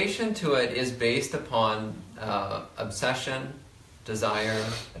relation to it is based upon obsession, desire,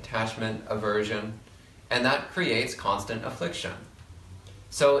 attachment, aversion, and that creates constant affliction.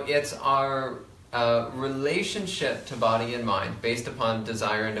 So it's our relationship to body and mind based upon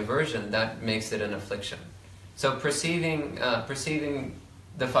desire and aversion that makes it an affliction. So perceiving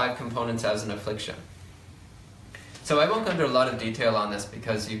the 5 components as an affliction. So I won't go into a lot of detail on this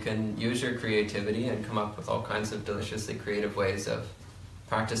because you can use your creativity and come up with all kinds of deliciously creative ways of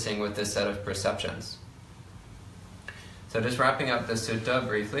practicing with this set of perceptions. So just wrapping up the sutta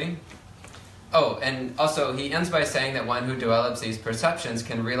briefly. Oh, and also he ends by saying that one who develops these perceptions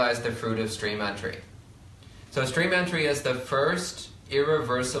can realize the fruit of stream entry. So stream entry is the first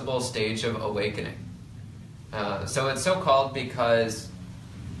irreversible stage of awakening. So it's so called because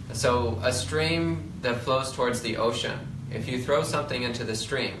a stream that flows towards the ocean, if you throw something into the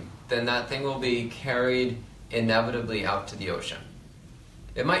stream, then that thing will be carried inevitably out to the ocean.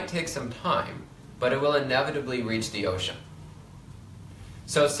 It might take some time, but it will inevitably reach the ocean.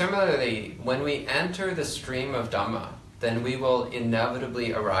 So similarly, when we enter the stream of Dhamma, then we will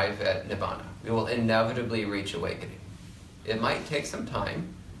inevitably arrive at Nibbana. We will inevitably reach awakening. It might take some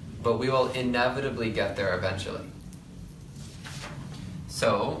time, but we will inevitably get there eventually.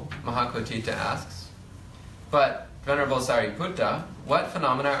 So, Mahakotita asks, but, Venerable Sariputta, what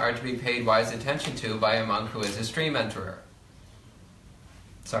phenomena are to be paid wise attention to by a monk who is a stream enterer?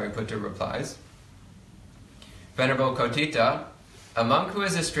 Sariputta replies, Venerable Kotita, a monk who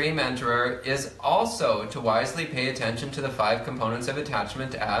is a stream enterer is also to wisely pay attention to the 5 components of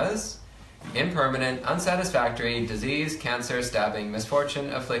attachment as impermanent, unsatisfactory, disease, cancer, stabbing,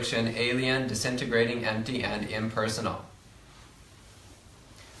 misfortune, affliction, alien, disintegrating, empty, and impersonal.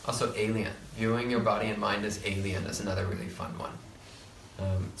 Also alien. Viewing your body and mind as alien is another really fun one.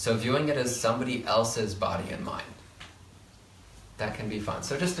 So viewing it as somebody else's body and mind. That can be fun.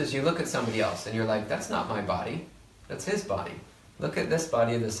 So just as you look at somebody else and you're like, that's not my body, that's his body. Look at this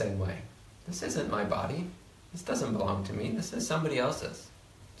body the same way. This isn't my body. This doesn't belong to me. This is somebody else's.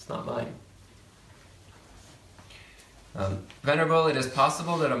 It's not mine. Venerable, it is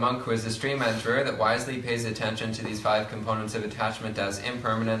possible that a monk who is a stream enterer that wisely pays attention to these 5 components of attachment as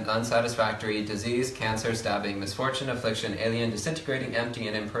impermanent, unsatisfactory, disease, cancer, stabbing, misfortune, affliction, alien, disintegrating, empty,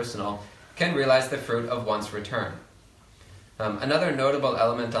 and impersonal can realize the fruit of one's return. Another notable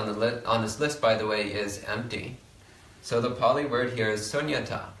element on this list, by the way, is empty. So the Pali word here is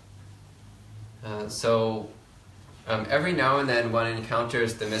sunyata. Every now and then one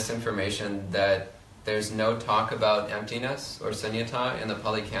encounters the misinformation that there's no talk about emptiness or sunyata in the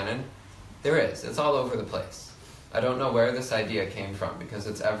Pali Canon. There is. It's all over the place. I don't know where this idea came from because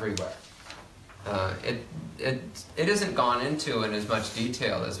it's everywhere. It isn't gone into in as much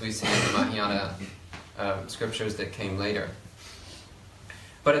detail as we see in the Mahayana scriptures that came later.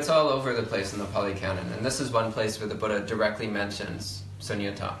 But it's all over the place in the Pali Canon, and this is one place where the Buddha directly mentions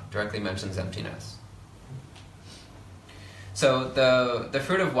sunyata, directly mentions emptiness. So the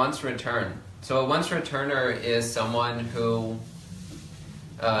fruit of once return. So a once returner is someone who,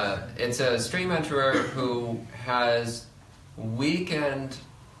 it's a stream enterer who has weakened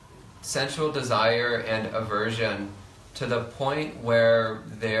sensual desire and aversion to the point where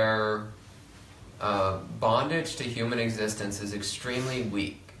their bondage to human existence is extremely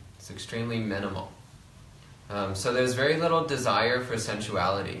weak. It's extremely minimal. So there's very little desire for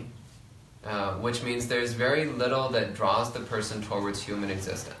sensuality, which means there's very little that draws the person towards human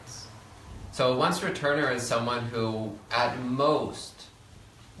existence. So a once returner is someone who, at most,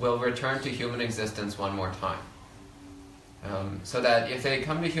 will return to human existence one more time. So that if they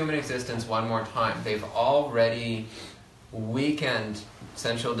come to human existence one more time, they've already weakened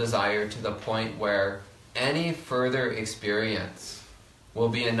sensual desire to the point where any further experience will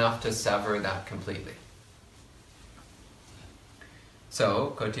be enough to sever that completely.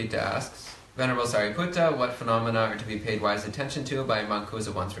 So, Kotita asks, Venerable Sariputta, what phenomena are to be paid wise attention to by a monk who is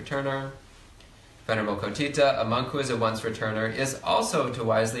a once returner? Venerable Kotita, a monk who is a once returner is also to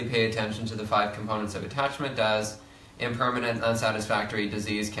wisely pay attention to the 5 components of attachment as impermanent, unsatisfactory,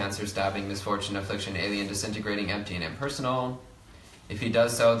 disease, cancer, stabbing, misfortune, affliction, alien, disintegrating, empty, and impersonal. If he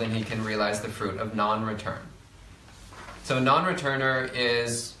does so, then he can realize the fruit of non-return. So non-returner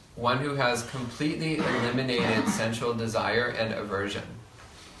is one who has completely eliminated sensual desire and aversion.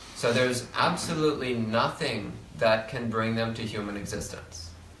 So there's absolutely nothing that can bring them to human existence.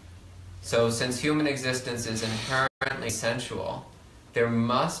 So since human existence is inherently sensual, there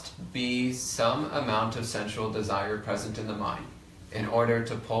must be some amount of sensual desire present in the mind in order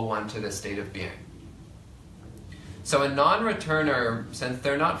to pull one to this state of being. So a non-returner, since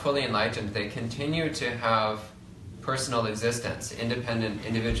they're not fully enlightened, they continue to have personal existence, independent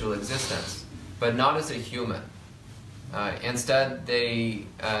individual existence, but not as a human. Instead, they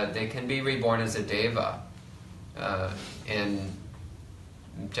can be reborn as a deva,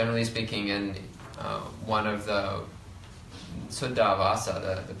 generally speaking, in one of the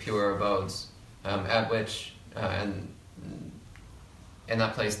Suddhavasa, the pure abodes, at which, and in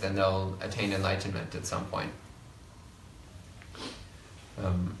that place, then they'll attain enlightenment at some point.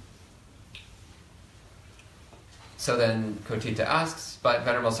 So then Kotita asks, but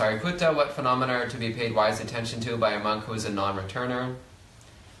Venerable Sariputta, what phenomena are to be paid wise attention to by a monk who is a non-returner?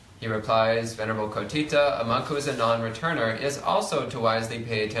 He replies, Venerable Kotita, a monk who is a non-returner is also to wisely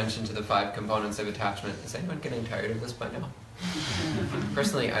pay attention to the 5 components of attachment. Is anyone getting tired of this by now?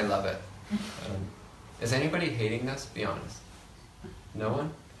 Personally, I love it. Is anybody hating this? Be honest. No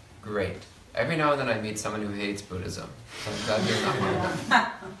one? Great. Every now and then I meet someone who hates Buddhism. So I'm glad you're not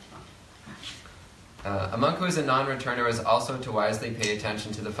one. A monk who is a non-returner is also to wisely pay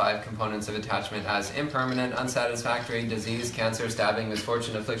attention to the 5 components of attachment as impermanent, unsatisfactory, disease, cancer, stabbing,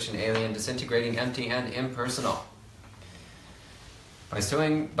 misfortune, affliction, alien, disintegrating, empty, and impersonal.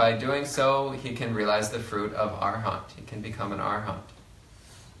 By doing so, he can realize the fruit of arhat. He can become an arhat.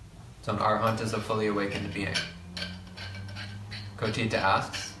 So an arhat is a fully awakened being. Kotita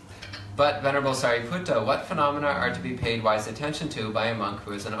asks, but Venerable Sariputta, what phenomena are to be paid wise attention to by a monk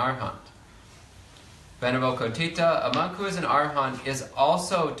who is an arhat? Venerable Kotita, a monk who is an arhat is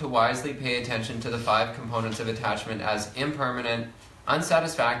also to wisely pay attention to the 5 components of attachment as impermanent,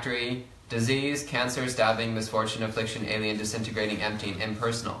 unsatisfactory, disease, cancer, stabbing, misfortune, affliction, alien, disintegrating, empty, and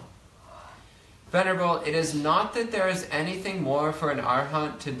impersonal. Venerable, it is not that there is anything more for an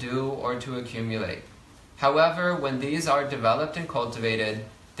arhat to do or to accumulate. However, when these are developed and cultivated,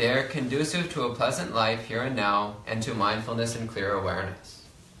 they are conducive to a pleasant life here and now and to mindfulness and clear awareness.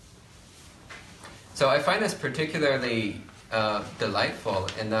 So I find this particularly delightful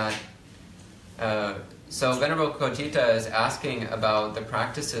in that, so Venerable Kotita is asking about the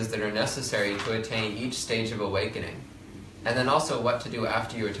practices that are necessary to attain each stage of awakening, and then also what to do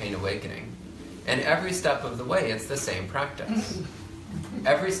after you attain awakening. And every step of the way, it's the same practice.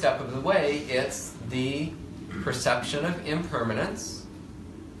 Every step of the way, it's the perception of impermanence,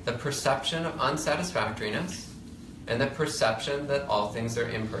 the perception of unsatisfactoriness, and the perception that all things are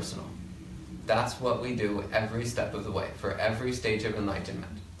impersonal. That's what we do every step of the way, for every stage of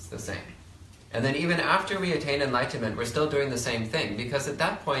enlightenment. It's the same. And then even after we attain enlightenment, we're still doing the same thing, because at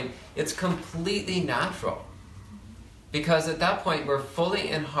that point, it's completely natural. Because at that point, we're fully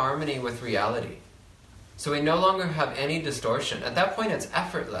in harmony with reality. So we no longer have any distortion. At that point, it's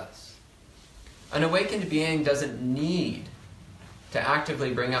effortless. An awakened being doesn't need to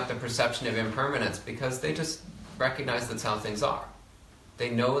actively bring up the perception of impermanence, because they just recognize that's how things are. They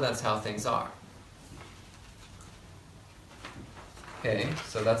know that's how things are. Okay,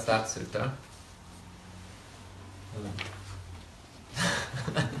 so that's that sutta.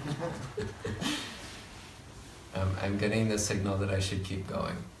 I'm getting the signal that I should keep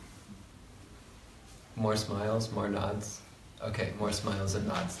going. More smiles, more nods. Okay, more smiles and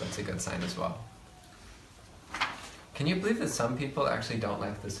nods. That's a good sign as well. Can you believe that some people actually don't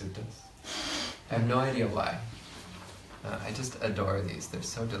like the suttas? I have no idea why. I just adore these. They're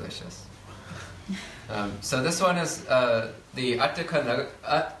so delicious. So this one is the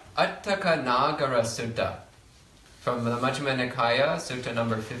Aṭṭhakanāgara Sutta from the Majjhima Nikaya, Sutta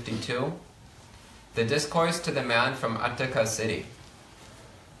number 52. The discourse to the man from Attaka city.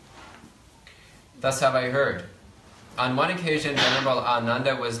 Thus have I heard. On one occasion, Venerable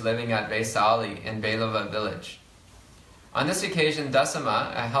Ananda was living at Vaisali in Belava village. On this occasion,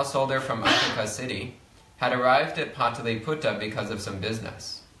 Dasama, a householder from Attaka city, had arrived at Pataliputta because of some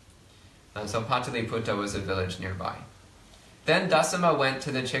business. So Pataliputta was a village nearby. Then Dasama went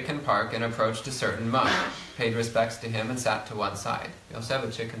to the chicken park and approached a certain monk, paid respects to him and sat to one side. We also have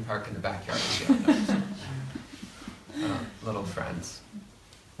a chicken park in the backyard. Little friends.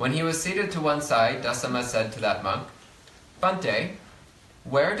 When he was seated to one side, Dasama said to that monk, Bhante,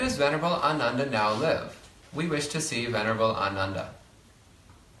 where does Venerable Ananda now live? We wish to see Venerable Ananda.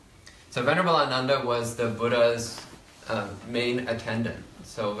 So Venerable Ananda was the Buddha's main attendant.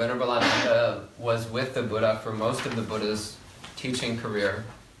 So Venerable Ananda was with the Buddha for most of the Buddha's teaching career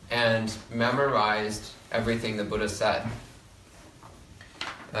and memorized everything the Buddha said.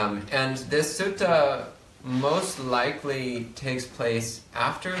 And this sutta most likely takes place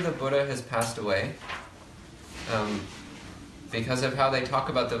after the Buddha has passed away, because of how they talk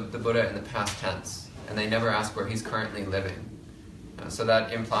about the Buddha in the past tense, and they never ask where he's currently living. So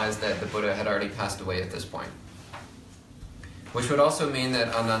that implies that the Buddha had already passed away at this point. Which would also mean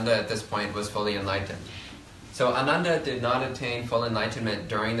that Ananda at this point was fully enlightened. So Ananda did not attain full enlightenment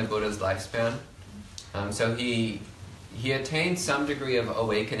during the Buddha's lifespan. So he attained some degree of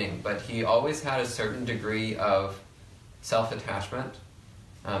awakening, but he always had a certain degree of self-attachment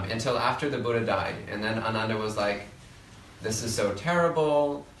until after the Buddha died. And then Ananda was like, this is so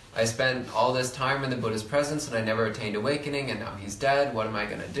terrible. I spent all this time in the Buddha's presence and I never attained awakening, and now he's dead. What am I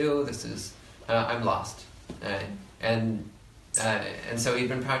going to do? This is, I'm lost. And so he'd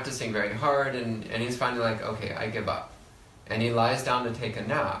been practicing very hard, and he's finally like, okay, I give up. And he lies down to take a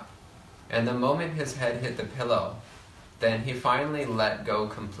nap. And the moment his head hit the pillow, then he finally let go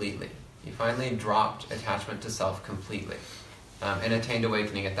completely. He finally dropped attachment to self completely, and attained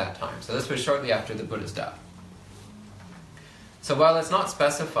awakening at that time. So this was shortly after the Buddha's death. So while it's not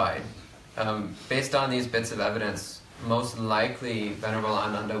specified, based on these bits of evidence, most likely Venerable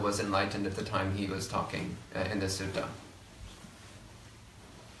Ananda was enlightened at the time he was talking in the sutta.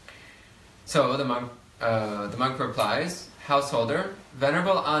 So the monk replies, "Householder,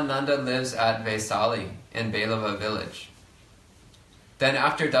 Venerable Ananda lives at Vesali in Belava village." Then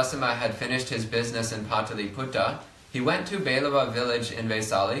after Dasama had finished his business in Pataliputta, he went to Belava village in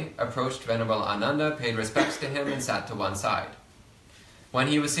Vesali, approached Venerable Ananda, paid respects to him, and sat to one side. When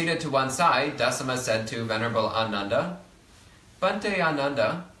he was seated to one side, Dasama said to Venerable Ananda, "Bhante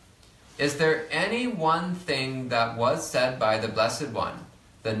Ananda, is there any one thing that was said by the Blessed One,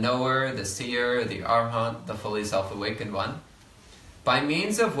 the knower, the seer, the arhat, the fully self-awakened one, by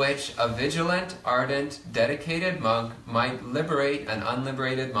means of which a vigilant, ardent, dedicated monk might liberate an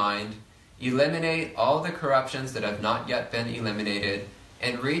unliberated mind, eliminate all the corruptions that have not yet been eliminated,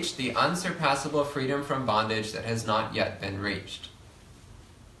 and reach the unsurpassable freedom from bondage that has not yet been reached?"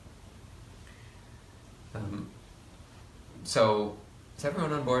 So, is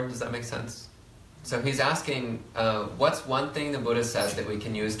everyone on board? Does that make sense? So he's asking, what's one thing the Buddha says that we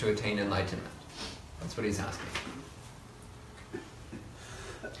can use to attain enlightenment? That's what he's asking.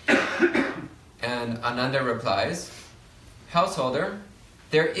 And Ananda replies, "Householder,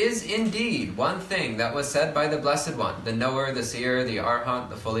 there is indeed one thing that was said by the Blessed One, the knower, the seer, the arhat,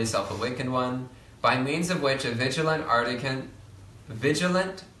 the fully self-awakened one, by means of which a vigilant,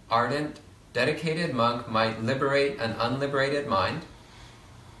 ardent, dedicated monk might liberate an unliberated mind."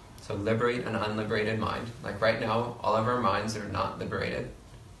 So liberate an unliberated mind. Like right now, all of our minds are not liberated.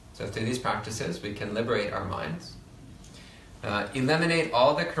 So through these practices, we can liberate our minds. Eliminate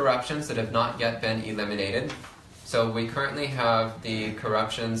all the corruptions that have not yet been eliminated. So we currently have the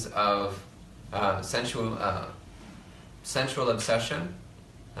corruptions of sensual obsession.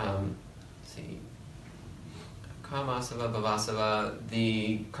 Let's see. Kamasava, bhavasava,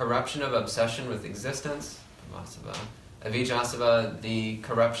 the corruption of obsession with existence. Bhavasava. Avijjasava, the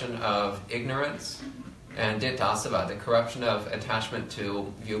corruption of ignorance. And ditthasava, the corruption of attachment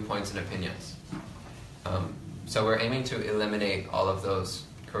to viewpoints and opinions. So we're aiming to eliminate all of those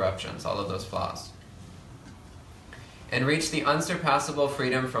corruptions, all of those flaws. And reach the unsurpassable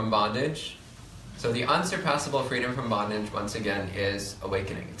freedom from bondage. So the unsurpassable freedom from bondage, once again, is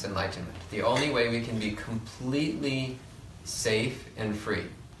awakening. It's enlightenment. The only way we can be completely safe and free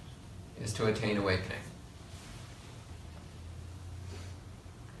is to attain awakening.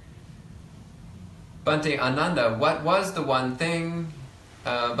 Bhante Ananda, what was the one thing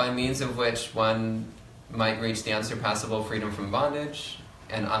by means of which one might reach the unsurpassable freedom from bondage?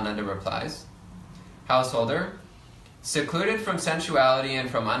 And Ananda replies, "Householder, secluded from sensuality and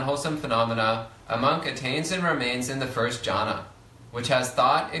from unwholesome phenomena, a monk attains and remains in the first jhana, which has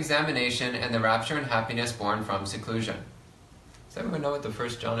thought, examination, and the rapture and happiness born from seclusion." Does everyone know what the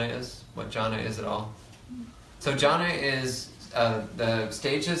first jhana is? What jhana is at all? So jhana is the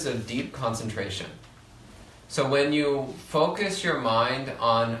stages of deep concentration. So when you focus your mind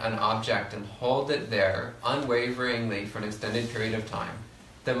on an object and hold it there unwaveringly for an extended period of time,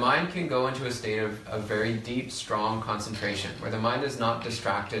 the mind can go into a state of very deep, strong concentration, where the mind is not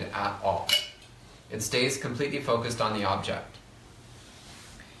distracted at all. It stays completely focused on the object.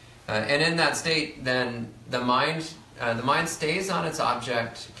 And in that state, then the mind stays on its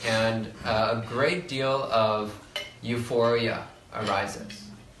object, and a great deal of euphoria arises.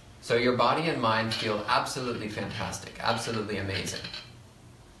 So your body and mind feel absolutely fantastic, absolutely amazing.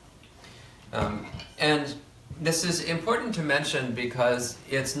 And this is important to mention because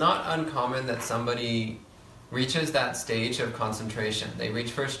it's not uncommon that somebody reaches that stage of concentration. They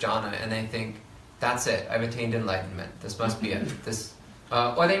reach first jhana and they think, that's it, I've attained enlightenment, this must be it.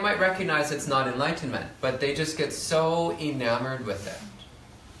 Or they might recognize it's not enlightenment, but they just get so enamored with it.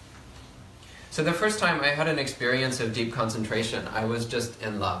 So the first time I had an experience of deep concentration, I was just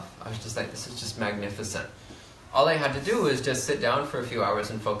in love. I was just like, this is just magnificent. All I had to do was just sit down for a few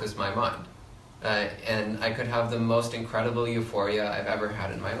hours and focus my mind. And I could have the most incredible euphoria I've ever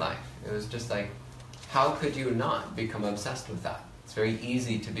had in my life. It was just like, how could you not become obsessed with that? It's very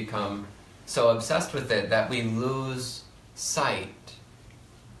easy to become so obsessed with it that we lose sight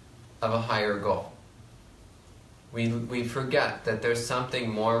of a higher goal. We forget that there's something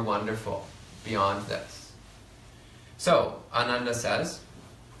more wonderful beyond this. So, Ananda says,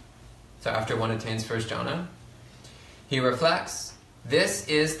 so after one attains first jhana, he reflects, this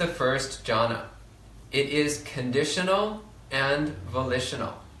is the first jhana. It is conditional and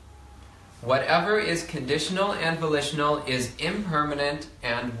volitional. Whatever is conditional and volitional is impermanent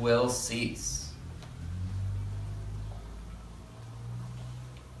and will cease.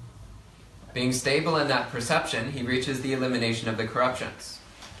 Being stable in that perception, he reaches the elimination of the corruptions.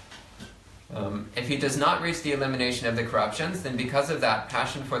 If he does not reach the elimination of the corruptions, then because of that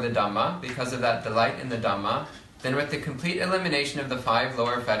passion for the Dhamma, because of that delight in the Dhamma, then with the complete elimination of the 5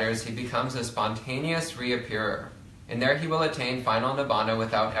 lower fetters, he becomes a spontaneous reappearer. And there he will attain final nibbana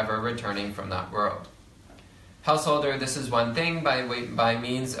without ever returning from that world. Householder, this is one thing by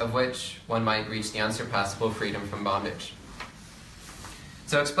means of which one might reach the unsurpassable freedom from bondage.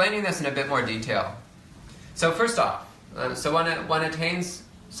 So explaining this in a bit more detail. So first off, so one attains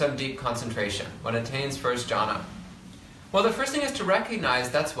some deep concentration. One attains first jhana. Well, the first thing is to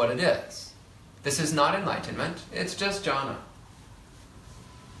recognize that's what it is. This is not enlightenment, it's just jhana.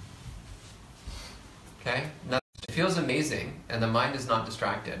 Okay? Now, it feels amazing, and the mind is not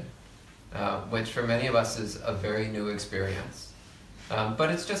distracted, which for many of us is a very new experience.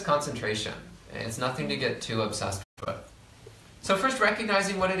 But it's just concentration. It's nothing to get too obsessed with. So first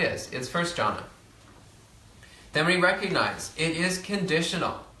recognizing what it is. It's first jhana. Then we recognize it is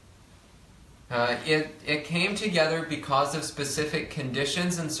conditional. It came together because of specific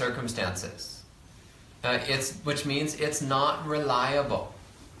conditions and circumstances. Which means it's not reliable.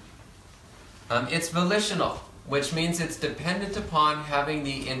 It's volitional, which means it's dependent upon having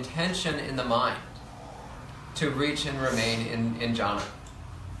the intention in the mind to reach and remain in jhana.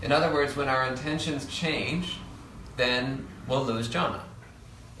 In other words, when our intentions change, then we'll lose jhana.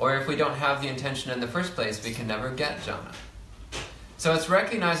 Or if we don't have the intention in the first place, we can never get jhana. So it's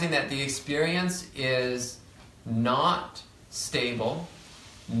recognizing that the experience is not stable,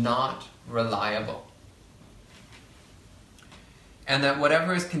 not reliable. And that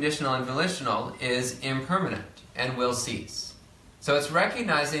whatever is conditional and volitional is impermanent and will cease. So it's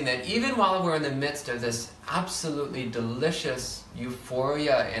recognizing that even while we're in the midst of this absolutely delicious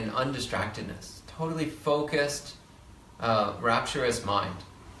euphoria and undistractedness, totally focused, rapturous mind,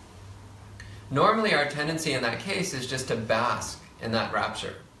 normally our tendency in that case is just to bask in that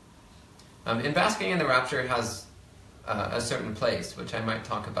rapture. And basking in the rapture has a certain place, which I might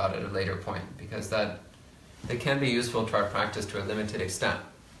talk about at a later point, because that can be useful to our practice to a limited extent.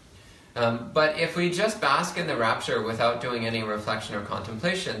 But if we just bask in the rapture without doing any reflection or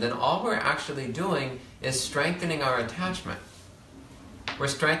contemplation, then all we're actually doing is strengthening our attachment. We're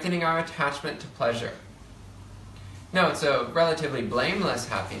strengthening our attachment to pleasure. No, it's a relatively blameless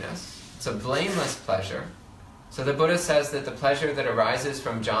happiness. It's a blameless pleasure. So the Buddha says that the pleasure that arises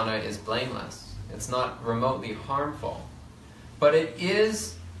from jhana is blameless. It's not remotely harmful. But it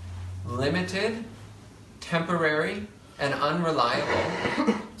is limited, temporary, and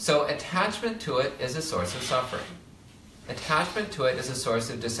unreliable. So attachment to it is a source of suffering. Attachment to it is a source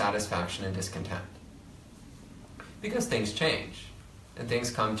of dissatisfaction and discontent. Because things change, and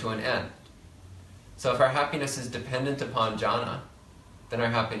things come to an end. So if our happiness is dependent upon jhana, then our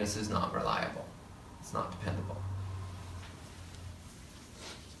happiness is not reliable. It's not dependable.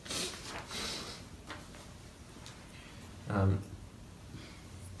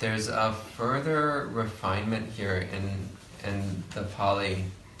 There's a further refinement here in the Pali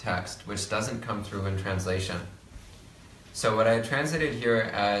text, which doesn't come through in translation. So what I translated here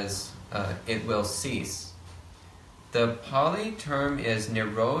as it will cease. The Pali term is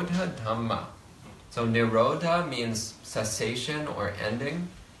nirodha dhamma. So nirodha means cessation or ending,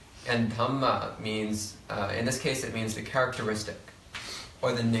 and dhamma means, in this case it means the characteristic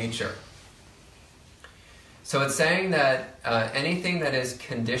or the nature. So it's saying that anything that is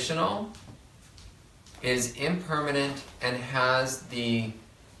conditional is impermanent and has the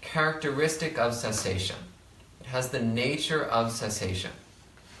characteristic of cessation. It has the nature of cessation.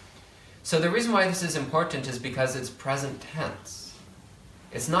 So the reason why this is important is because it's present tense.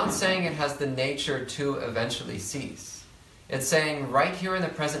 It's not saying it has the nature to eventually cease. It's saying right here in the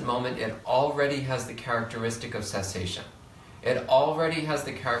present moment it already has the characteristic of cessation. It already has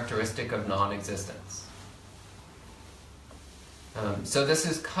the characteristic of non-existence. So this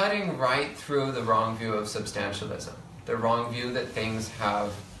is cutting right through the wrong view of substantialism, the wrong view that things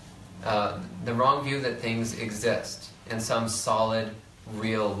have, the wrong view that things exist in some solid,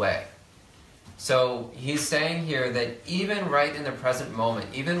 real way. So he's saying here that even right in the present moment,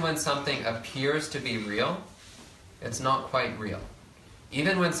 even when something appears to be real, it's not quite real.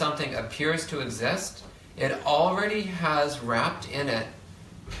 Even when something appears to exist, it already has wrapped in it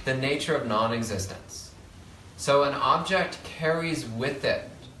the nature of non-existence. So an object carries with it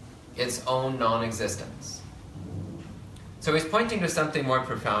its own non-existence. So he's pointing to something more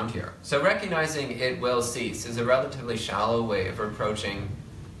profound here. So recognizing it will cease is a relatively shallow way of approaching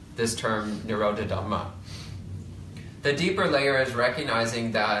this term Nirodha Dhamma. The deeper layer is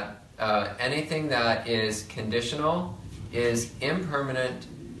recognizing that anything that is conditional is impermanent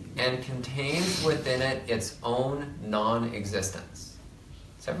and contains within it its own non-existence.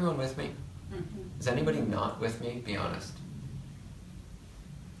 Is everyone with me? Is anybody not with me? Be honest.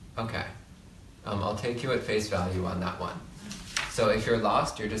 Okay. I'll take you at face value on that one. So if you're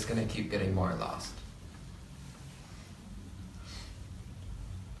lost, you're just going to keep getting more lost.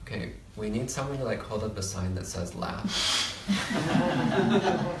 Okay, we need someone to hold up a sign that says laugh.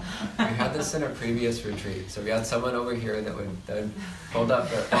 We had this in a previous retreat. So we had someone over here that would hold up,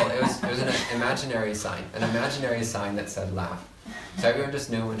 it was an imaginary sign that said laugh. So everyone just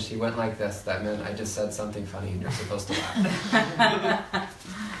knew when she went like this, that meant I just said something funny and you're supposed to laugh.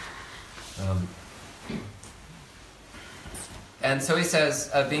 And so he says,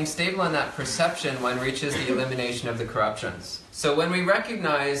 being stable in that perception, one reaches the elimination of the corruptions. So when we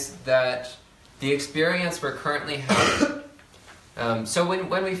recognize that the experience we're currently having, so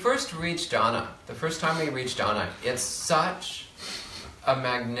when we first reach jhana, the first time we reach jhana, it's such a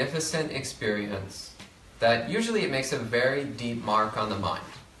magnificent experience that usually it makes a very deep mark on the mind.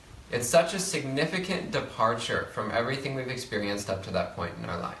 It's such a significant departure from everything we've experienced up to that point in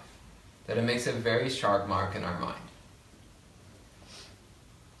our life, that it makes a very sharp mark in our mind.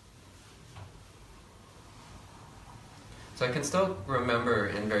 So I can still remember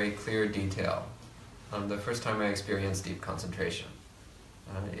in very clear detail the first time I experienced deep concentration.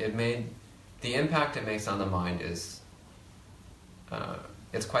 The impact it makes on the mind is,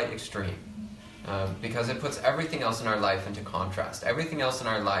 it's quite extreme. Because it puts everything else in our life into contrast. Everything else in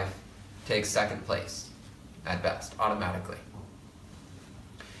our life takes second place, at best, automatically.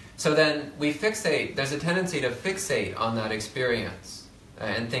 So then we fixate, there's a tendency to fixate on that experience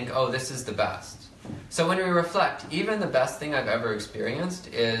and think, oh, this is the best. So when we reflect, even the best thing I've ever experienced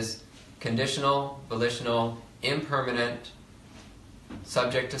is conditional, volitional, impermanent,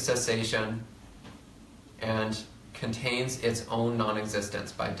 subject to cessation, and contains its own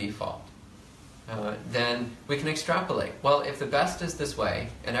non-existence by default. Then we can extrapolate. Well, if the best is this way,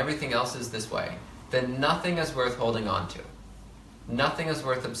 and everything else is this way, then nothing is worth holding on to. Nothing is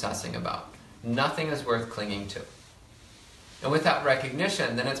worth obsessing about. Nothing is worth clinging to. And with that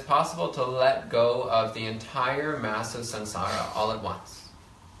recognition, then it's possible to let go of the entire mass of samsara all at once.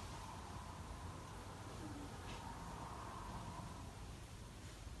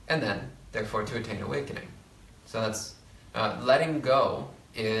 And then, therefore, to attain awakening. So that's, letting go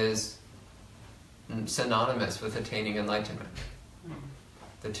is synonymous with attaining enlightenment.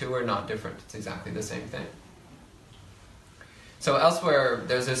 The two are not different. It's exactly the same thing. So elsewhere,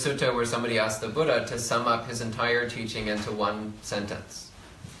 there's a sutta where somebody asked the Buddha to sum up his entire teaching into one sentence.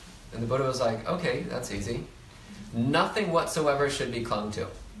 And the Buddha was like, okay, that's easy. Nothing whatsoever should be clung to.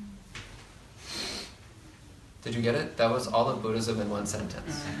 Did you get it? That was all of Buddhism in one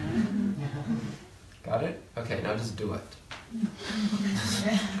sentence. Got it? Okay, now just do it.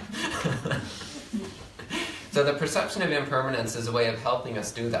 So the perception of impermanence is a way of helping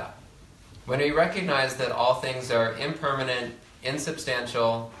us do that. When we recognize that all things are impermanent,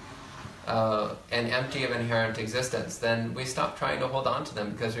 insubstantial, and empty of inherent existence, then we stop trying to hold on to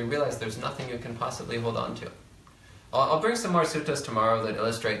them because we realize there's nothing you can possibly hold on to. I'll bring some more suttas tomorrow that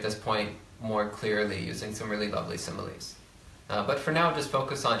illustrate this point more clearly using some really lovely similes. But for now, just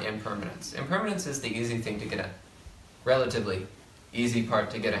focus on impermanence. Impermanence is the easy thing to get a relatively easy part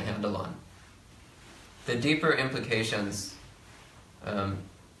to get a handle on. The deeper implications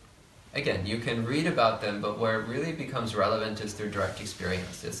again, you can read about them, but where it really becomes relevant is through direct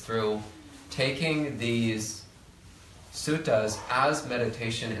experience. It's through taking these suttas as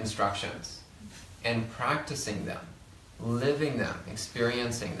meditation instructions and practicing them, living them,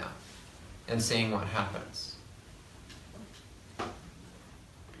 experiencing them, and seeing what happens.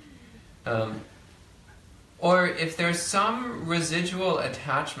 Or if there's some residual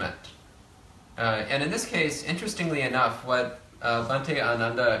attachment, and in this case, interestingly enough, what Bhante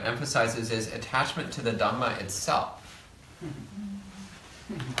Ananda emphasizes is attachment to the Dhamma itself,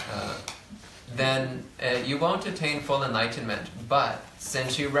 then you won't attain full enlightenment. But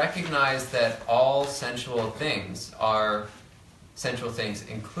since you recognize that all sensual things are sensual things,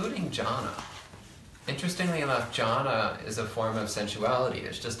 including jhana, interestingly enough, jhana is a form of sensuality.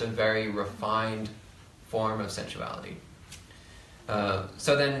 It's just a very refined form of sensuality.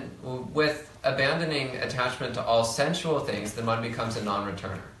 So then, with abandoning attachment to all sensual things, then one becomes a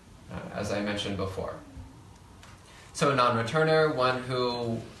non-returner, as I mentioned before. So a non-returner, one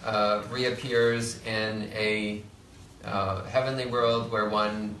who reappears in a heavenly world where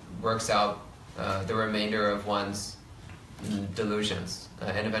one works out the remainder of one's delusions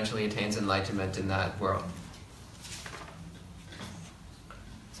and eventually attains enlightenment in that world.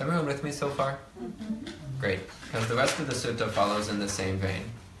 Is everyone with me so far? Mm-hmm. Great, because the rest of the sutta follows in the same vein.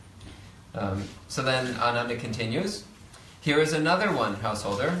 So then Ananda continues, here is another one,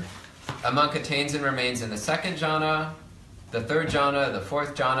 householder. A monk attains and remains in the second jhana, the third jhana, the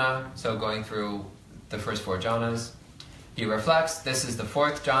fourth jhana, so going through the first four jhanas. He reflects, this is the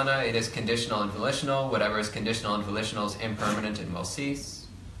fourth jhana, it is conditional and volitional. Whatever is conditional and volitional is impermanent and will cease.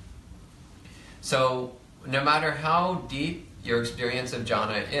 So, no matter how deep your experience of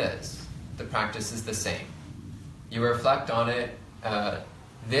jhana is, the practice is the same. You reflect on it,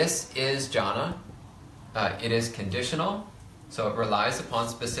 this is jhana, it is conditional, so it relies upon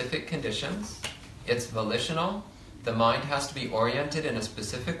specific conditions. It's volitional, the mind has to be oriented in a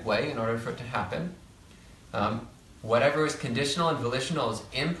specific way in order for it to happen. Whatever is conditional and volitional is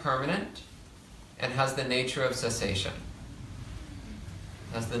impermanent and has the nature of cessation,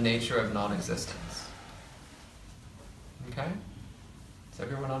 has the nature of non-existence. Okay? Is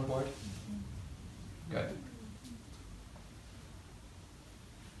everyone on board? Good.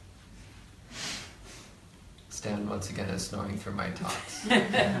 Stan once again is snoring through my talks.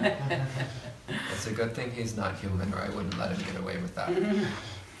 It's a good thing he's not human, or I wouldn't let him get away with that.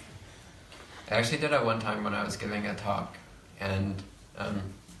 I actually did it one time when I was giving a talk, and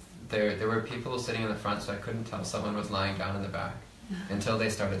there were people sitting in the front, so I couldn't tell someone was lying down in the back until they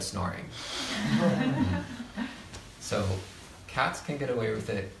started snoring. So cats can get away with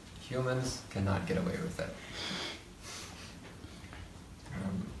it, humans cannot get away with it.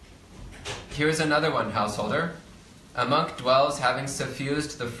 Here's another one, householder. A monk dwells having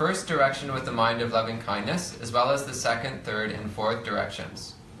suffused the first direction with the mind of loving kindness, as well as the second, third, and fourth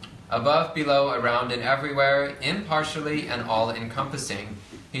directions. Above, below, around, and everywhere, impartially and all-encompassing,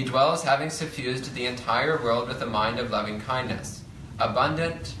 he dwells having suffused the entire world with the mind of loving kindness,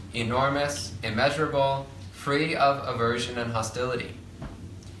 abundant, enormous, immeasurable, free of aversion and hostility.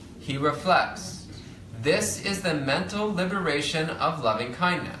 He reflects, this is the mental liberation of loving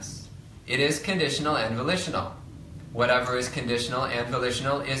kindness. It is conditional and volitional. Whatever is conditional and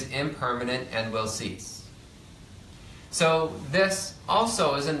volitional is impermanent and will cease. So this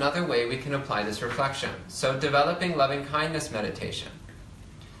also is another way we can apply this reflection. So developing loving kindness meditation.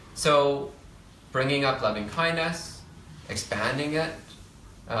 So bringing up loving kindness, expanding it,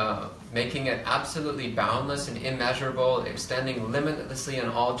 making it absolutely boundless and immeasurable, extending limitlessly in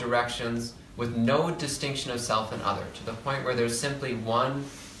all directions with no distinction of self and other, to the point where there's simply one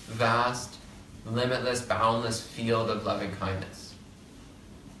vast, limitless, boundless field of loving kindness.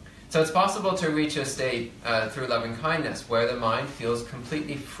 So it's possible to reach a state through loving kindness where the mind feels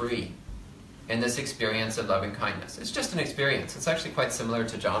completely free in this experience of loving kindness. It's just an experience. It's actually quite similar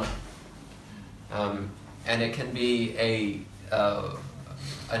to jhana. And it can be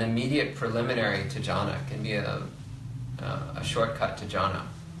an immediate preliminary to jhana. It can be a shortcut to jhana,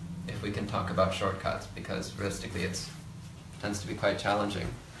 if we can talk about shortcuts, because realistically it tends to be quite challenging.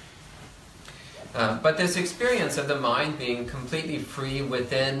 But this experience of the mind being completely free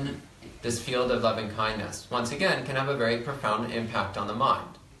within this field of loving kindness, once again, can have a very profound impact on the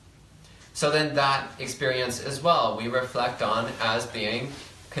mind. So then that experience as well, we reflect on as being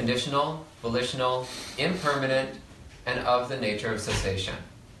conditional, volitional, impermanent, and of the nature of cessation.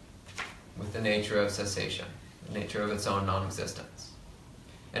 With the nature of cessation, the nature of its own non-existence.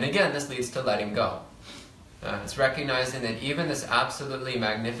 And again, this leads to letting go. It's recognizing that even this absolutely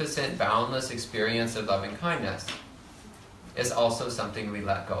magnificent, boundless experience of loving kindness is also something we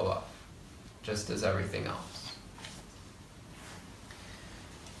let go of. just as everything else.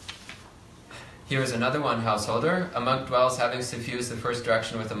 Here is another one, householder. A monk dwells having suffused the first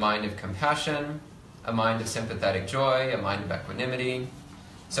direction with a mind of compassion, a mind of sympathetic joy, a mind of equanimity.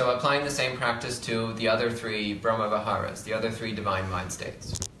 So applying the same practice to the other three Brahma-viharas, the other three divine mind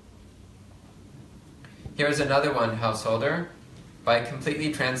states. Here is another one, householder. By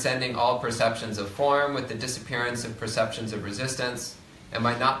completely transcending all perceptions of form with the disappearance of perceptions of resistance, and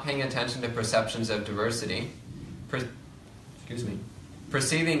by not paying attention to perceptions of diversity,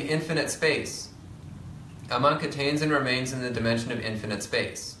 perceiving infinite space, a monk attains and remains in the dimension of infinite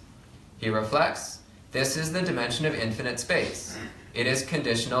space. He reflects, this is the dimension of infinite space. It is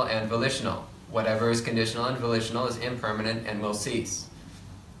conditional and volitional. Whatever is conditional and volitional is impermanent and will cease.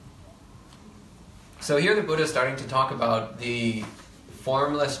 So here the Buddha is starting to talk about the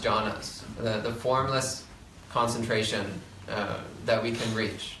formless jhanas, the formless concentration that we can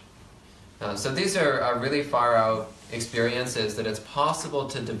reach. So these are really far out experiences that it's possible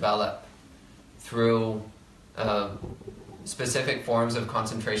to develop through specific forms of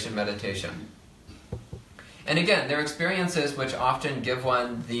concentration meditation. And again, they're experiences which often give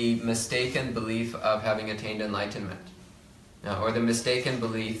one the mistaken belief of having attained enlightenment, or the mistaken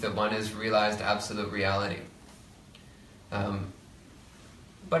belief that one has realized absolute reality.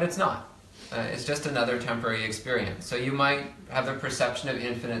 But it's not. It's just another temporary experience. So you might have the perception of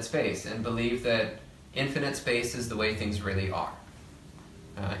infinite space and believe that infinite space is the way things really are.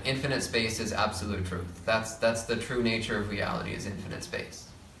 Infinite space is absolute truth. That's the true nature of reality, is infinite space.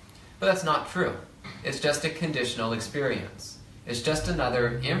 But that's not true. It's just a conditional experience. It's just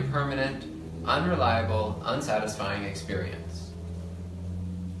another impermanent, unreliable, unsatisfying experience.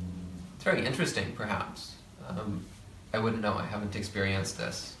 It's very interesting, perhaps. I wouldn't know. I haven't experienced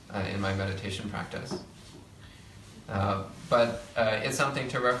this in my meditation practice. But it's something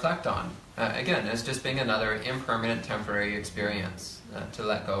to reflect on. Again, it's just being another impermanent, temporary experience to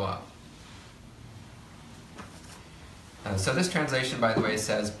let go of. So this translation, by the way,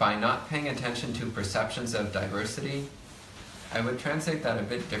 says, by not paying attention to perceptions of diversity. I would translate that a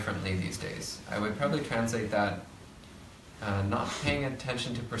bit differently these days. I would probably translate that not paying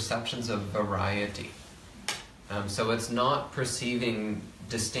attention to perceptions of variety. So it's not perceiving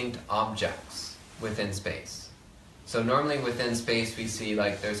distinct objects within space. So normally within space we see,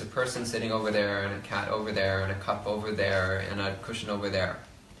 like, there's a person sitting over there, and a cat over there, and a cup over there, and a cushion over there.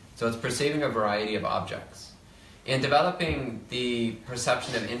 So it's perceiving a variety of objects. In developing the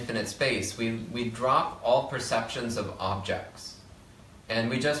perception of infinite space, we drop all perceptions of objects, and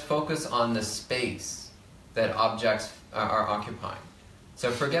we just focus on the space that objects are occupying. So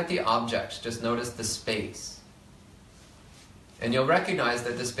forget the objects, just notice the space. And you'll recognize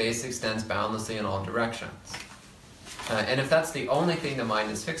that the space extends boundlessly in all directions. And if that's the only thing the mind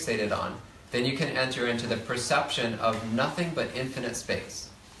is fixated on, then you can enter into the perception of nothing but infinite space.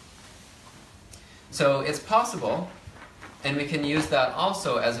 So it's possible, and we can use that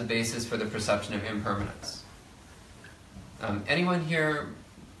also as a basis for the perception of impermanence. Anyone here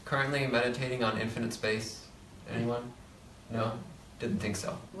currently meditating on infinite space? Anyone? No? Didn't think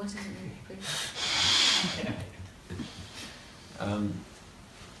so. What does it mean?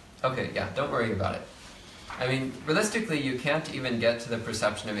 Okay, yeah, don't worry about it. I mean, realistically, you can't even get to the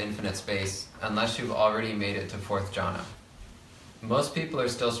perception of infinite space unless you've already made it to fourth jhana. Most people are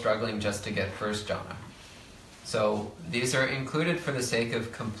still struggling just to get first jhana. So these are included for the sake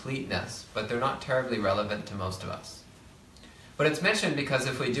of completeness, but they're not terribly relevant to most of us. But it's mentioned because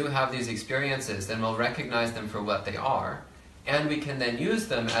if we do have these experiences, then we'll recognize them for what they are, and we can then use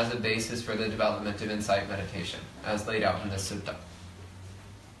them as a basis for the development of insight meditation, as laid out in this sutta.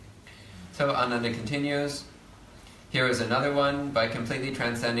 So Ananda continues, here is another one, by completely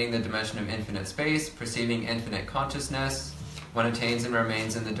transcending the dimension of infinite space, perceiving infinite consciousness, one attains and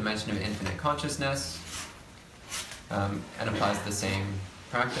remains in the dimension of infinite consciousness, and applies the same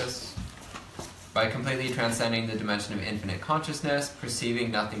practice. By completely transcending the dimension of infinite consciousness,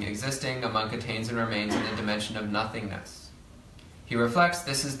 perceiving nothing existing, a monk attains and remains in the dimension of nothingness. He reflects,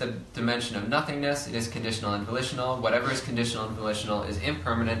 this is the dimension of nothingness, it is conditional and volitional. Whatever is conditional and volitional is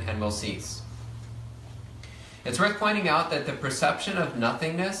impermanent and will cease. It's worth pointing out that the perception of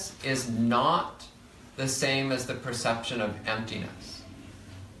nothingness is not the same as the perception of emptiness.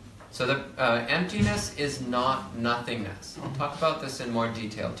 So the emptiness is not nothingness. I'll talk about this in more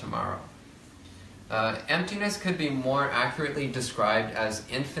detail tomorrow. Emptiness could be more accurately described as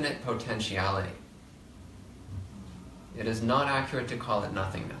infinite potentiality. It is not accurate to call it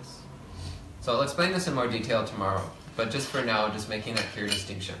nothingness. So I'll explain this in more detail tomorrow, but just for now, just making that clear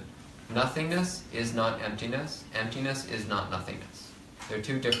distinction. Nothingness is not emptiness. Emptiness is not nothingness. They're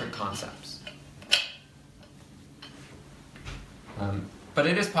two different concepts. But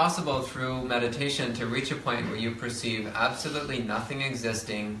it is possible through meditation to reach a point where you perceive absolutely nothing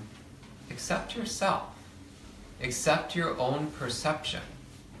existing except yourself, except your own perception.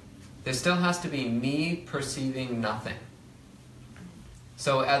 There still has to be me perceiving nothing.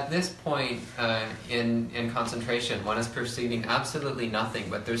 So at this point in concentration, one is perceiving absolutely nothing,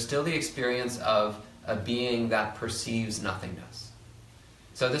 but there's still the experience of a being that perceives nothingness.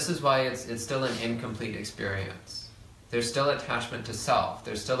 So this is why it's still an incomplete experience. There's still attachment to self.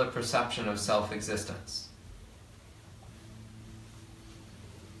 There's still a perception of self-existence.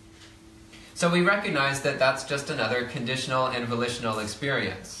 So we recognize that that's just another conditional and volitional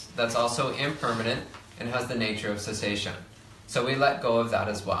experience that's also impermanent and has the nature of cessation. So we let go of that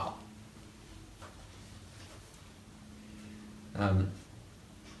as well.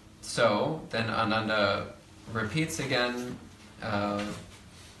 So then Ananda repeats again,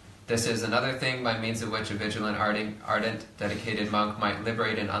 this is another thing by means of which a vigilant, ardent, dedicated monk might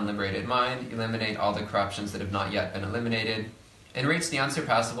liberate an unliberated mind, eliminate all the corruptions that have not yet been eliminated, and reach the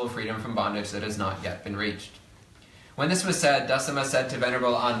unsurpassable freedom from bondage that has not yet been reached. When this was said, Dasama said to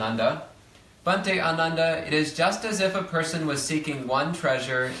Venerable Ananda, Bhante Ananda, it is just as if a person was seeking one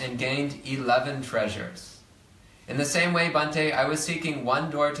treasure and gained 11 treasures. In the same way, Bhante, I was seeking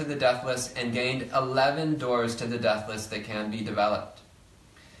one door to the deathless and gained 11 doors to the deathless that can be developed.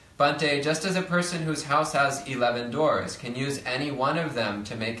 Bhante, just as a person whose house has 11 doors can use any one of them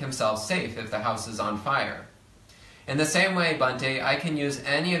to make himself safe if the house is on fire. In the same way, Bhante, I can use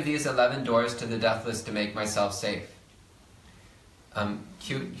any of these 11 doors to the deathless to make myself safe.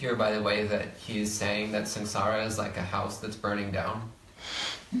 Cute here, by the way, that he's saying that samsara is like a house that's burning down.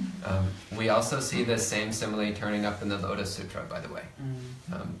 We also see this same simile turning up in the Lotus Sutra, by the way.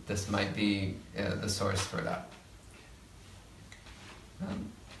 This might be the source for that.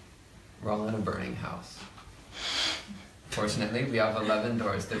 We're all in a burning house. Fortunately, we have 11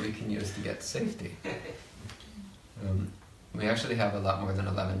 doors that we can use to get to safety. We actually have a lot more than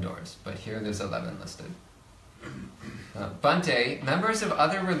 11 doors, but here there's 11 listed. Bhante, members of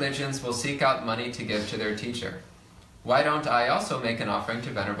other religions will seek out money to give to their teacher. Why don't I also make an offering to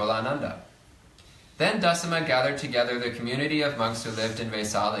Venerable Ananda? Then Dasama gathered together the community of monks who lived in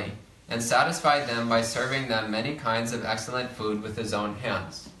Vesali and satisfied them by serving them many kinds of excellent food with his own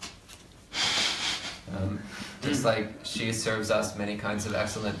hands. Just like she serves us many kinds of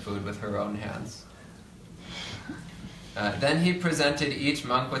excellent food with her own hands. Then he presented each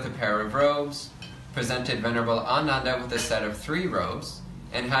monk with a pair of robes, presented Venerable Ananda with a set of 3 robes,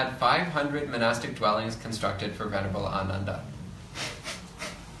 and had 500 monastic dwellings constructed for Venerable Ananda.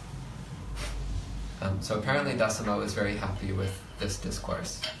 So apparently Dasama was very happy with this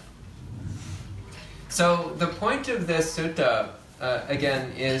discourse. So the point of this sutta,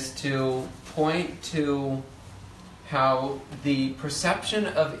 again, is to point to how the perception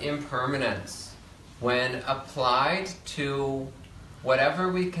of impermanence, when applied to whatever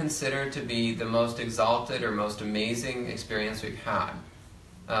we consider to be the most exalted or most amazing experience we've had,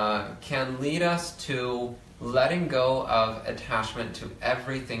 can lead us to letting go of attachment to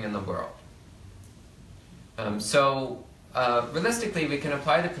everything in the world. Realistically, we can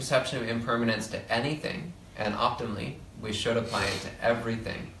apply the perception of impermanence to anything, and optimally, we should apply it to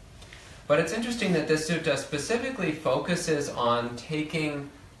everything. But it's interesting that this sutta specifically focuses on taking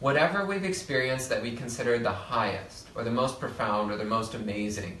whatever we've experienced that we consider the highest, or the most profound, or the most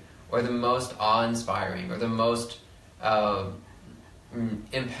amazing, or the most awe-inspiring, or the most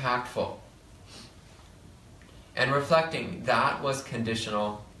impactful, and reflecting that was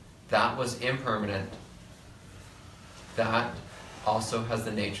conditional, that was impermanent, that also has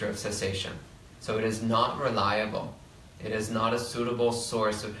the nature of cessation. So it is not reliable. It is not a suitable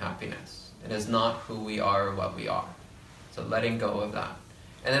source of happiness. It is not who we are or what we are. So letting go of that.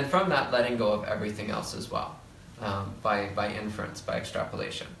 And then from that, letting go of everything else as well, by inference, by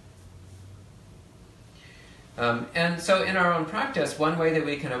extrapolation. And so in our own practice, one way that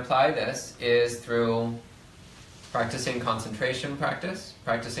we can apply this is through practicing concentration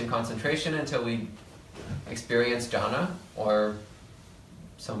until we experience jhana, or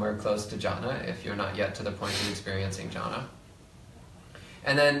somewhere close to jhana if you're not yet to the point of experiencing jhana.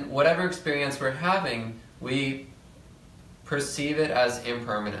 And then whatever experience we're having, we perceive it as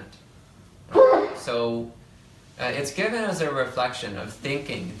impermanent. So it's given as a reflection of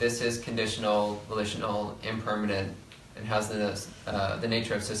thinking this is conditional, volitional, impermanent, and has the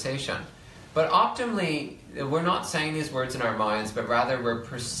nature of cessation. But optimally, we're not saying these words in our minds, but rather we're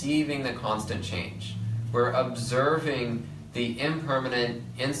perceiving the constant change. We're observing the impermanent,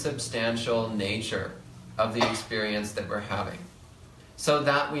 insubstantial nature of the experience that we're having, so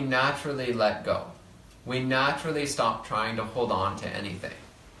that we naturally let go. we naturally stop trying to hold on to anything.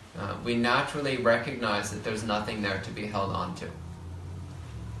 We naturally recognize that there's nothing there to be held on to.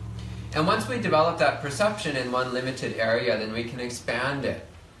 And once we develop that perception in one limited area, then we can expand it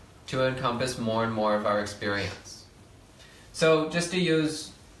to encompass more and more of our experience. So just to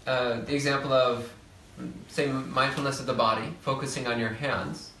use the example of, say, mindfulness of the body, focusing on your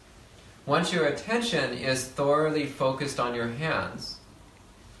hands, once your attention is thoroughly focused on your hands,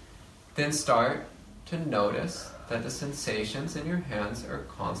 then start to notice that the sensations in your hands are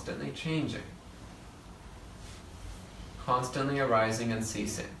constantly changing, constantly arising and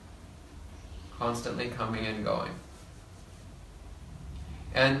ceasing, constantly coming and going.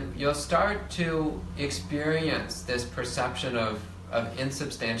 And you'll start to experience this perception of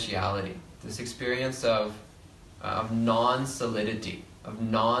insubstantiality, this experience of non-solidity, of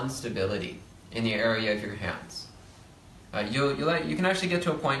non-stability in the area of your hands. You can actually get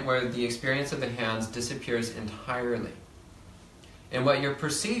to a point where the experience of the hands disappears entirely. And what you're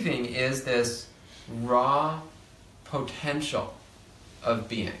perceiving is this raw potential of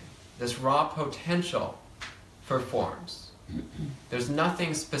being, this raw potential for forms. There's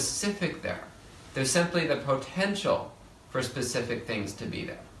nothing specific there. There's simply the potential for specific things to be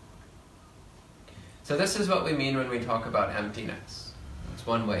there. So this is what we mean when we talk about emptiness. That's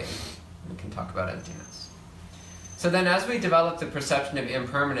one way we can talk about emptiness. So then as we develop the perception of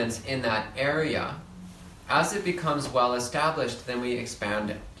impermanence in that area, as it becomes well established, then we expand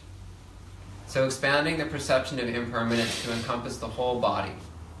it. So expanding the perception of impermanence to encompass the whole body,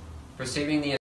 perceiving the